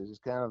Texas. It's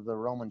kind of the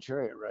Roman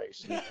chariot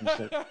race,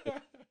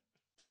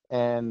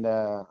 and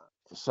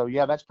so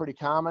yeah, that's pretty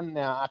common.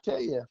 Now I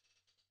tell you,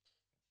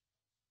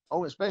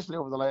 especially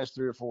over the last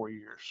 3 or 4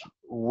 years,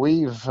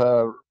 we've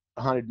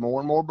hunted more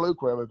and more blue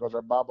quail because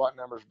our bobwhite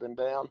number's been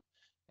down,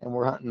 and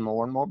we're hunting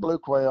more and more blue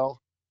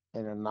quail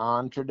in a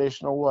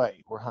non-traditional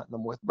way. We're hunting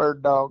them with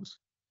bird dogs,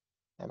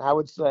 and I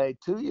would say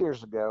 2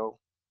 years ago,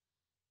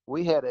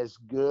 we had as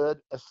good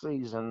a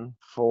season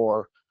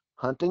for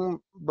hunting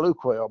blue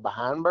quail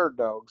behind bird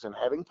dogs and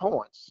having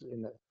points.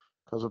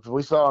 Because if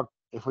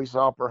we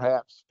saw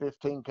perhaps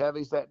 15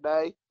 coveys that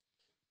day,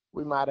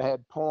 we might have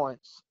had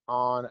points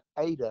on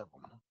 8 of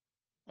them,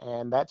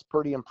 and that's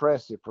pretty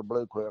impressive for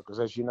blue quail. Because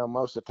as you know,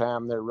 most of the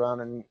time they're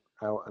running,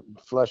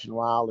 flushing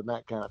wild and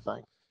that kind of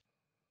thing.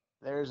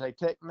 There's a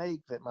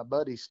technique that my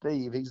buddy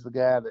Steve, he's the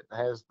guy that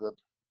has the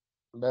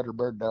better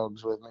bird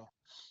dogs with me,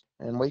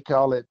 and we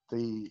call it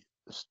the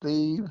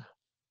Steve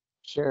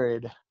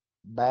Sherrod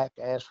back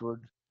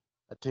ashward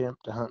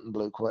attempt to hunting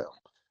blue quail.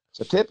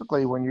 So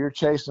typically when you're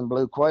chasing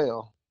blue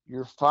quail,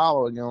 you're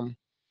following them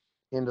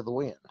into the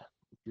wind.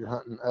 You're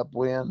hunting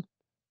upwind,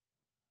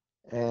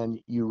 and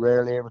you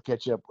rarely ever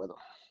catch up with them.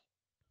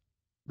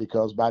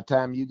 because by the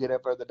time you get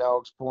up there, the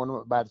dog's pulling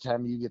them. By the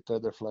time you get there,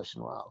 they're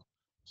flushing wild.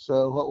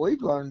 So what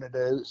we've learned to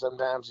do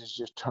sometimes is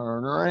just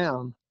turn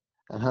around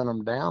and hunt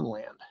them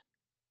downwind.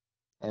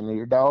 And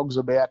your dogs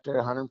will be out there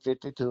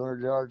 150,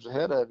 200 yards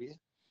ahead of you.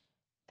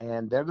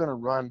 And they're going to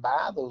run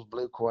by those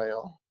blue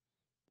quail.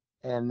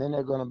 And then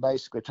they're going to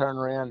basically turn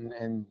around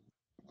and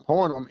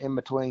point them in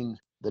between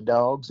the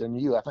dogs and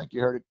you. I think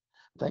you heard it.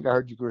 I think I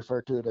heard you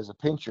refer to it as a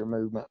pincher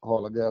movement a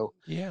while ago.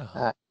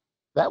 Yeah.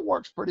 That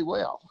works pretty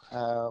well.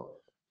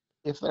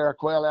 If there are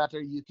quail out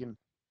there, you can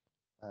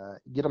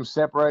get them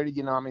separated.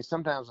 You know, I mean,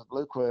 sometimes with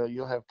blue quail,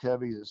 you'll have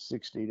coveys of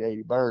 60 to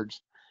 80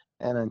 birds.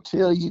 And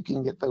until you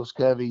can get those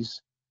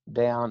coveys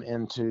down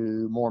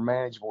into more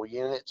manageable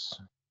units,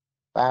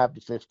 5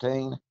 to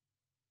 15,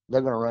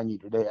 they're going to run you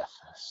to death.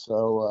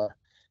 So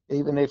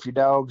even if your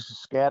dogs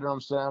scatter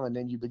them some, and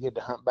then you begin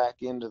to hunt back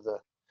into the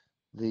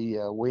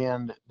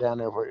wind down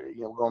there, where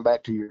going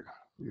back to your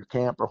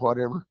camp or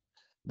whatever,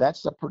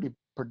 that's a pretty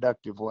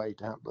productive way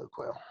to hunt blue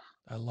quail.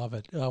 I love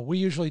it. We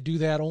usually do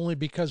that only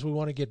because we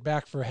want to get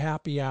back for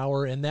happy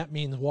hour, and that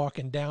means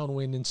walking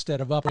downwind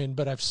instead of upwind.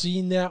 But I've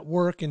seen that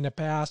work in the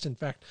past. In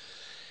fact,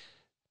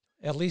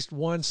 at least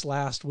once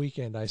last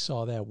weekend I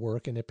saw that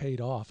work, and it paid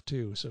off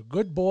too. So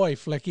good boy,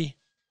 Flicky.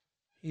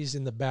 He's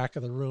in the back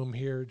of the room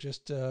here,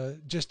 just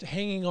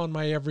hanging on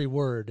my every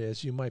word,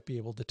 as you might be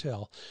able to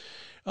tell.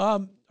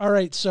 All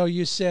right, so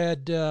you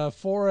said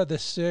 4 of the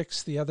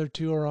 6, the other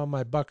 2 are on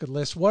my bucket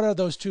list. What are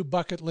those 2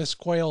 bucket list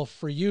quail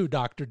for you,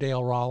 Dr.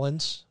 Dale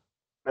Rollins?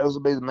 Those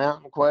will be the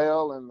mountain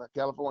quail and the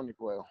California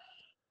quail.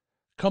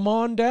 Come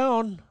on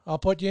down. I'll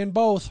put you in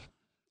both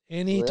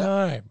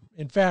anytime.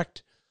 In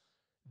fact,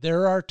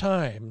 there are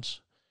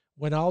times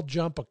when I'll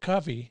jump a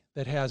covey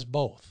that has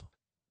both.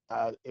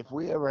 If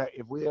we ever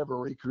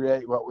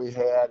recreate what we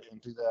had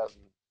in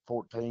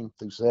 2014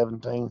 through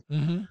 17,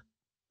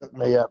 hook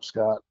me up,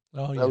 Scott.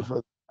 Oh, those yeah.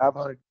 were, I've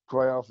hunted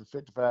quail for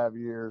 55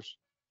 years.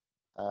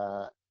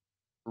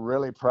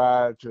 Really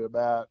prior to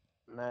about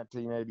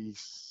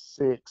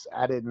 1986,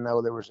 I didn't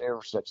know there was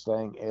ever such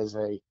thing as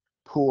a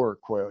poor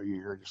quail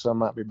year. Some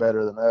might be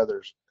better than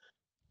others,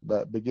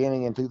 but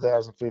beginning in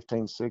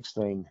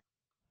 2015-16,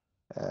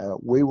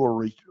 we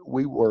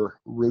were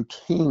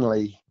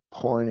routinely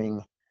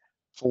pointing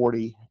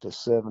 40 to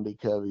 70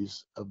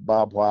 coveys of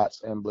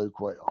bobwhites and blue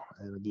quail,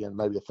 and again,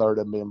 maybe a third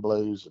of them being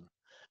blues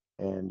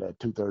and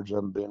 2/3 of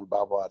them being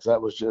bobwhites.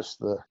 That was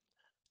just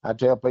I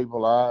tell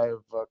people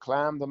I've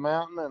climbed the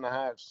mountain and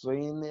I have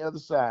seen the other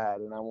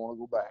side, and I want to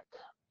go back.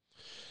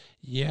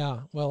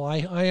 Yeah, well,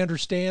 I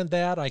understand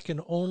that. I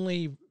can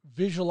only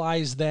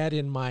visualize that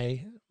in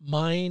my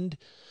mind.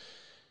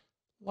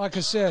 Like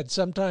I said,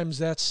 sometimes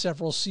that's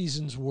several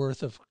seasons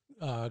worth of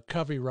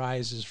covey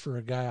rises for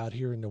a guy out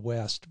here in the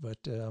West, but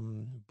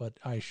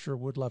I sure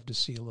would love to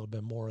see a little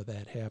bit more of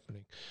that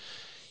happening.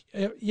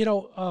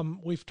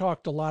 We've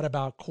talked a lot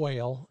about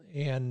quail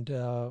and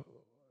a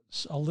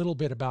little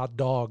bit about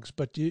dogs,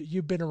 but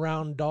you've been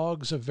around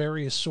dogs of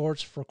various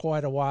sorts for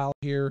quite a while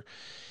here.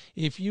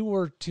 If you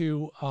were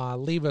to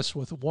leave us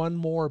with one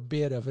more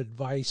bit of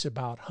advice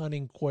about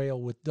hunting quail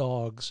with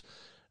dogs,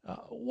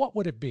 what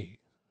would it be?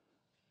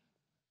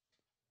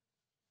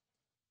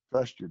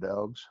 Trust your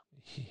dogs.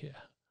 Yeah.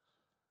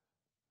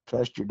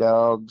 Trust your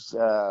dogs.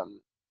 I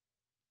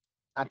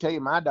tell you,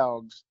 my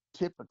dogs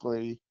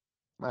typically,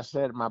 my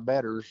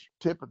betters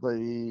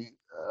typically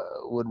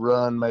would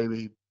run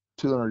maybe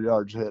 200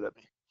 yards ahead of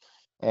me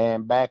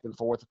and back and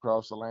forth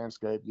across the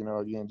landscape.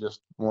 Again,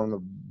 just one of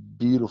the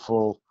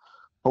beautiful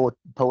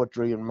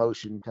poetry and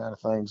motion kind of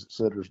things that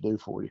sitters do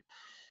for you.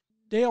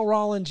 Dale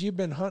Rollins, you've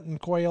been hunting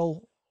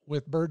quail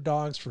with bird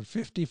dogs for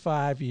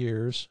 55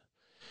 years.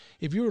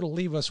 If you were to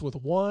leave us with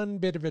one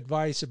bit of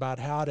advice about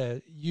how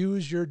to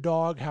use your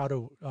dog, how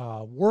to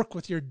work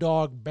with your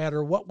dog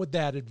better, what would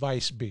that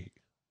advice be?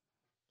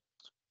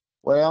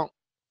 Well,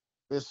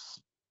 this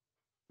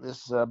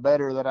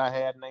better that I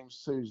had named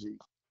Susie,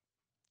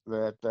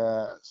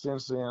 that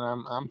since then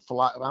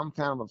I'm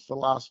kind of a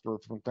philosopher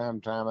from time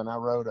to time, and I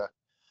wrote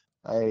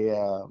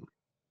a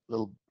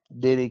little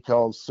ditty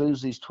called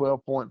Susie's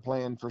 12-point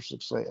plan for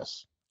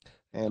success,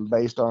 and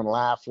based on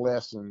life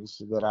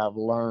lessons that I've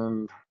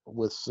learned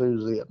with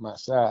Susie at my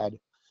side.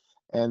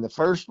 And the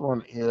first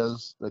one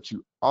is that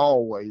you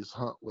always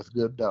hunt with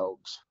good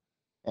dogs.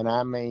 And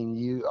I mean,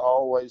 you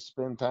always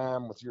spend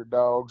time with your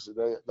dogs.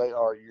 They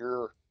are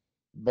your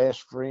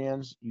best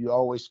friends. You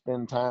always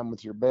spend time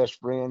with your best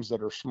friends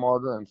that are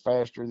smarter and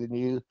faster than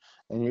you,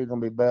 and you're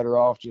going to be better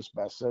off just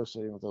by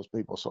associating with those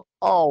people. So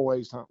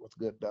always hunt with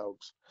good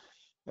dogs.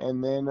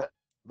 And then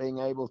being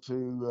able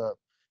to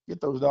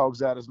get those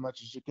dogs out as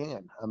much as you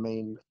can. I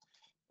mean,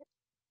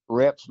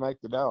 reps make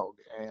the dog.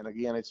 And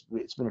again, it's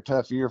been a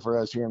tough year for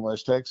us here in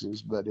West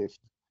Texas. But if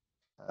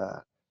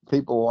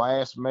people will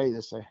ask me,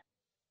 they say,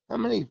 how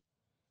many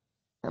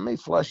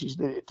flushes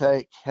did it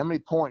take? How many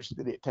points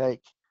did it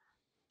take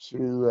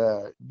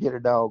to get a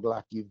dog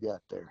like you've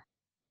got there?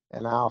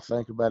 And I'll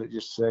think about it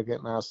just a second,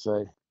 and I'll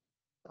say,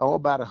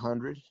 about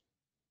 100.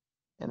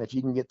 And if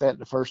you can get that in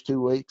the first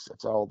 2 weeks,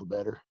 that's all the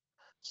better.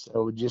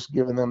 So just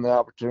giving them the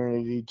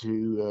opportunity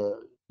to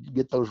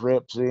get those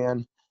reps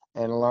in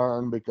and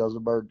learn, because a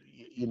bird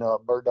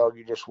dog,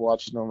 you're just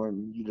watching them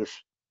and you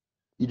just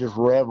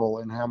revel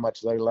in how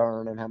much they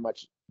learn and how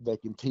much they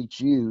can teach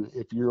you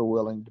if you're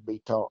willing to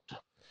be taught.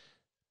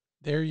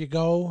 There you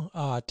go.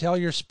 Tell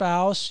your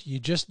spouse you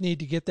just need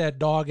to get that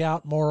dog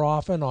out more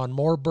often on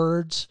more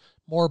birds,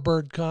 more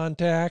bird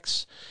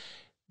contacts.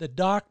 The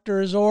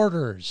doctor's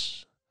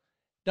orders.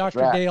 That's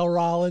Dr. right. Dale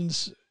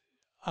Rollins,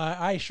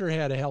 I sure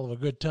had a hell of a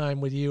good time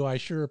with you. I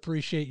sure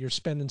appreciate your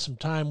spending some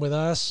time with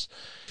us.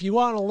 If you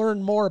want to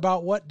learn more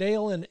about what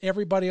Dale and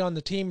everybody on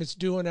the team is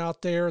doing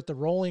out there at the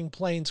Rolling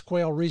Plains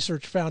Quail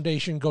Research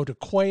Foundation, go to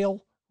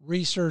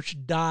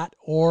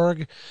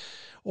quailresearch.org,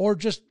 or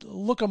just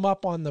look them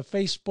up on the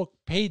Facebook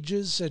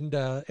pages and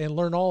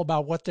learn all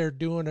about what they're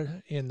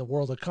doing in the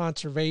world of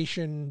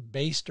conservation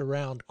based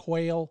around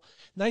quail.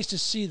 Nice to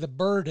see the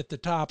bird at the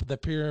top of the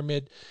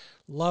pyramid.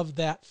 Love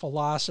that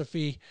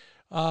philosophy.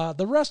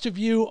 The rest of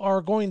you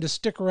are going to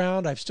stick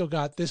around. I've still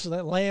got This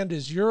Land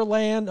is Your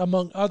Land.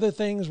 Among other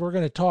things, we're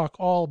going to talk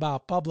all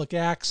about public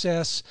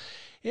access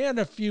and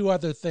a few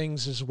other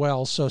things as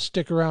well. So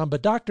stick around.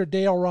 But Dr.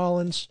 Dale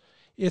Rollins,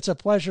 it's a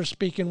pleasure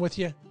speaking with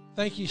you.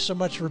 Thank you so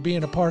much for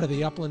being a part of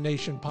the Upland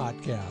Nation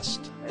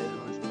podcast.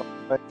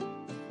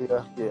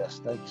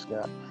 Yes, thank you,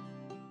 Scott.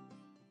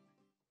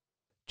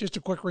 Just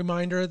a quick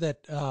reminder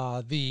that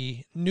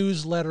the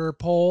newsletter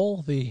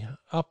poll, the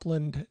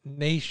Upland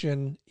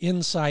Nation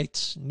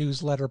Insights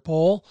newsletter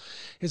poll,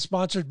 is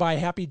sponsored by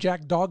Happy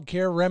Jack Dog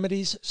Care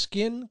Remedies,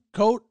 skin,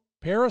 coat,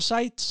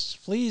 parasites,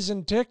 fleas,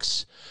 and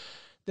ticks.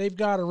 They've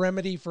got a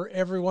remedy for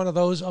every one of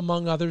those,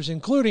 among others,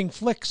 including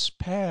Flicks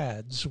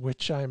pads,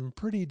 which I'm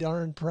pretty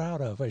darn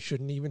proud of. I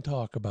shouldn't even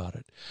talk about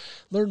it.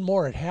 Learn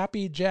more at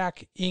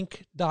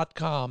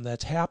happyjackinc.com.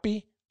 That's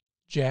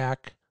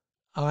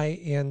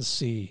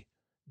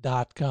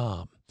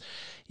happyjackinc.com.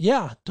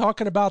 Yeah,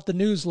 talking about the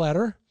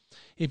newsletter.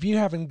 If you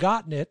haven't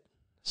gotten it,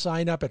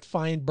 sign up at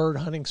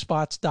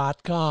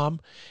findbirdhuntingspots.com.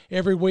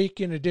 Every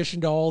week, in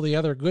addition to all the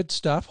other good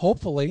stuff,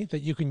 hopefully,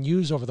 that you can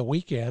use over the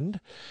weekend,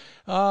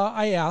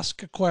 I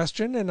ask a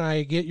question and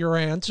I get your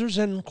answers,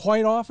 and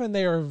quite often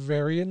they are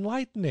very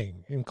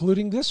enlightening,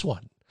 including this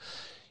one.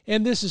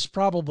 And this is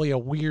probably a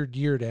weird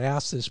year to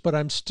ask this, but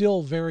I'm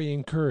still very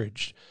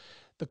encouraged.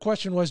 The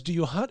question was, do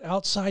you hunt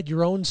outside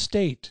your own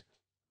state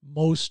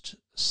most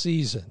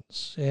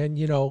seasons? And,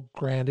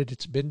 granted,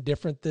 it's been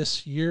different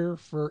this year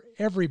for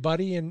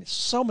everybody in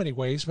so many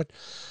ways, but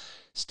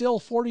still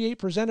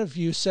 48% of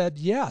you said,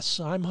 yes,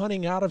 I'm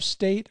hunting out of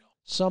state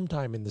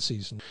sometime in the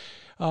season.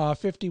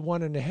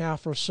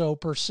 51.5% or so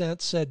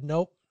said,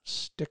 nope,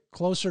 stick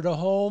closer to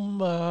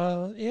home.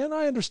 And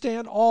I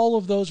understand all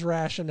of those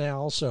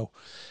rationales, so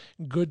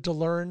good to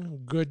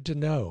learn, good to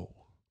know.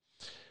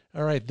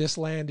 All right, This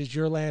Land is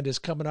Your Land is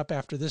coming up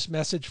after this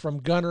message from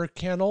Gunner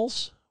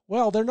Kennels.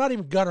 Well, they're not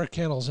even Gunner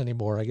Kennels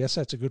anymore. I guess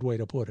that's a good way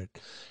to put it.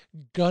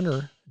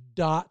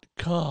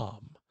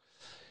 Gunner.com.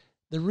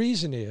 The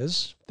reason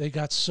is they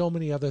got so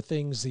many other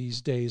things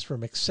these days,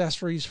 from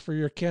accessories for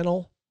your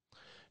kennel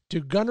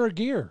to Gunner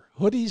gear,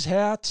 hoodies,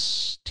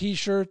 hats,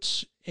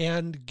 t-shirts,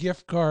 and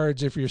gift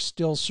cards if you're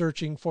still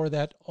searching for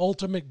that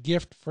ultimate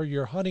gift for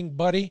your hunting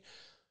buddy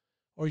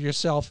or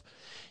yourself.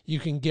 You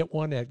can get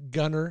one at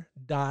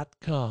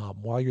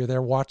gunner.com. While you're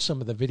there, watch some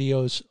of the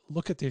videos.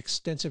 Look at the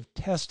extensive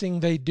testing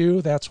they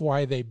do. That's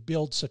why they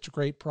build such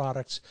great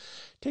products.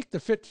 Take the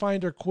Fit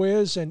Finder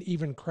quiz and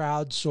even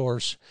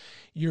crowdsource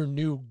your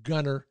new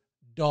Gunner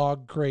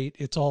dog crate.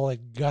 It's all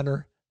at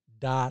gunner.com.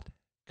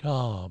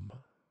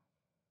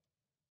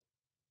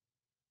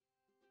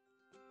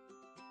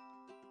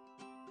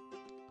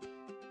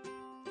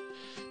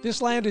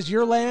 This Land is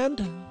Your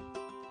Land.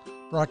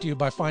 Brought to you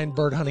by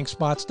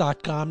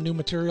FindBirdHuntingSpots.com. New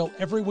material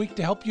every week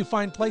to help you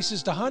find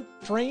places to hunt,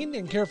 train,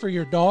 and care for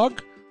your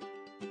dog.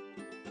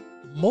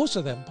 Most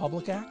of them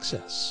public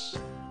access.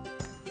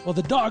 Well,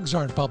 the dogs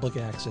aren't public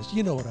access.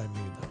 You know what I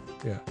mean, though.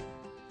 Yeah.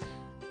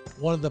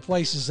 One of the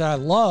places I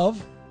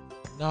love,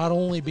 not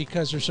only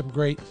because there's some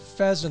great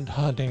pheasant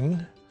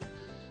hunting,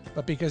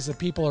 but because the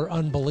people are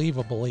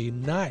unbelievably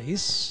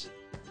nice.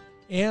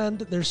 And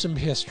there's some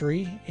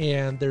history,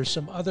 and there's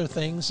some other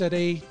things that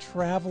a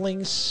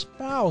traveling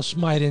spouse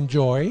might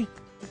enjoy.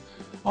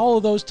 All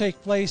of those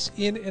take place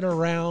in and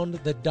around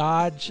the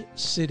Dodge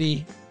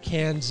City,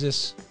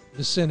 Kansas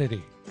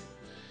vicinity.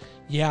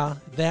 Yeah,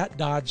 that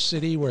Dodge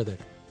City where the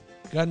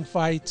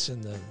gunfights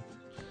and the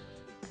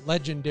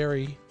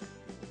legendary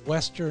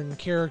Western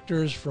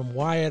characters from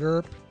Wyatt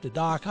Earp to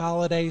Doc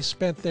Holliday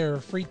spent their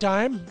free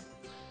time.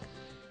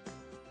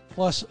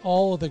 Plus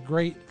all of the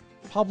great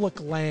public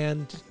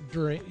land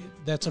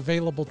that's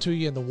available to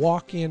you in the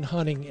walk-in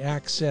hunting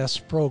access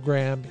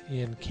program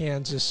in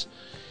Kansas.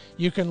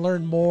 You can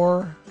learn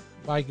more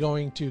by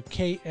going to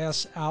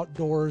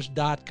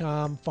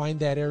ksoutdoors.com. Find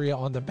that area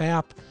on the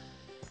map.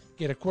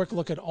 Get a quick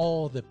look at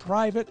all the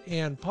private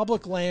and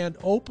public land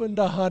open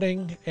to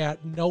hunting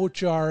at no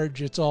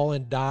charge. It's all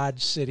in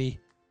Dodge City,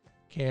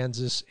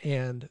 Kansas,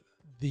 and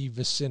the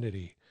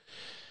vicinity.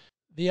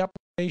 The Upland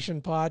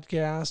Nation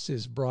podcast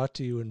is brought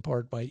to you in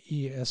part by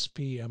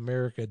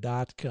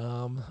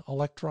espamerica.com.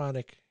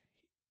 Electronic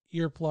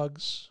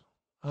earplugs.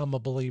 I'm a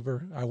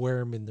believer. I wear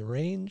them in the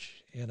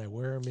range and I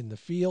wear them in the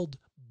field,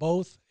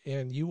 both,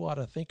 and you ought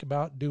to think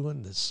about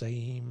doing the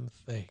same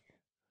thing.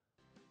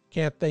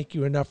 Can't thank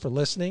you enough for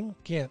listening.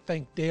 Can't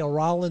thank Dale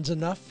Rollins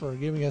enough for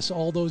giving us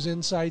all those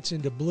insights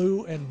into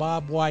blue and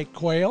bobwhite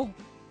quail.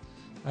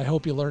 I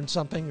hope you learned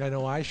something. I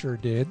know I sure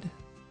did.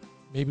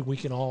 Maybe we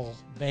can all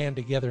band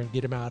together and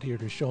get him out here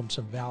to show him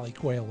some valley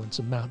quail and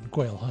some mountain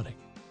quail hunting.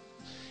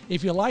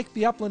 If you like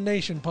the Upland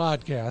Nation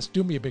podcast,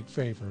 do me a big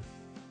favor.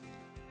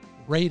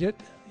 Rate it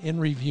and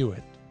review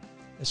it,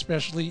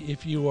 especially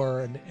if you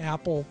are an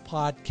Apple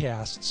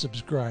Podcast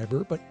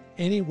subscriber. But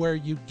anywhere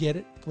you get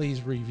it,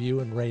 please review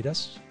and rate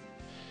us.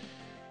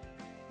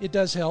 It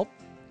does help,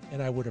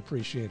 and I would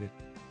appreciate it.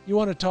 You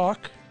want to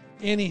talk?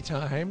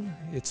 Anytime.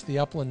 It's the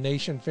Upland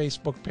Nation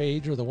Facebook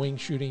page or the Wing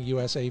Shooting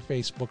USA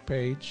Facebook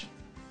page.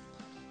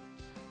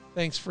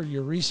 Thanks for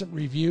your recent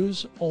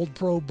reviews. Old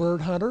Pro Bird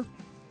Hunter,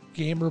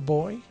 Gamer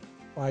Boy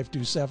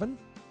 527,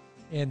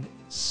 and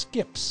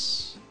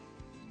Skips.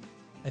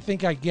 I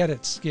think I get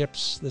it,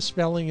 Skips. The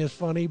spelling is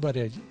funny, but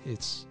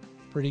it's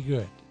pretty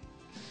good.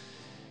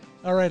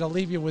 All right, I'll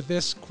leave you with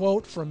this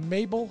quote from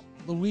Mabel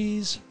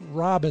Louise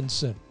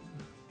Robinson.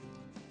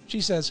 She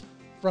says,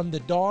 "From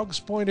the dog's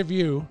point of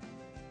view,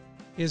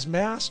 his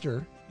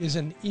master is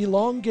an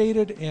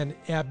elongated and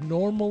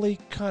abnormally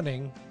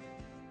cunning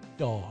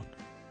dog."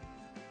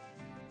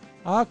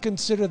 I'll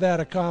consider that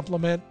a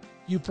compliment.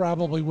 You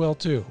probably will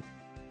too.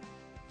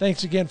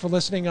 Thanks again for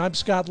listening. I'm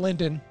Scott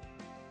Linden.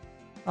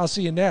 I'll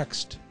see you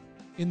next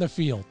in the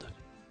field.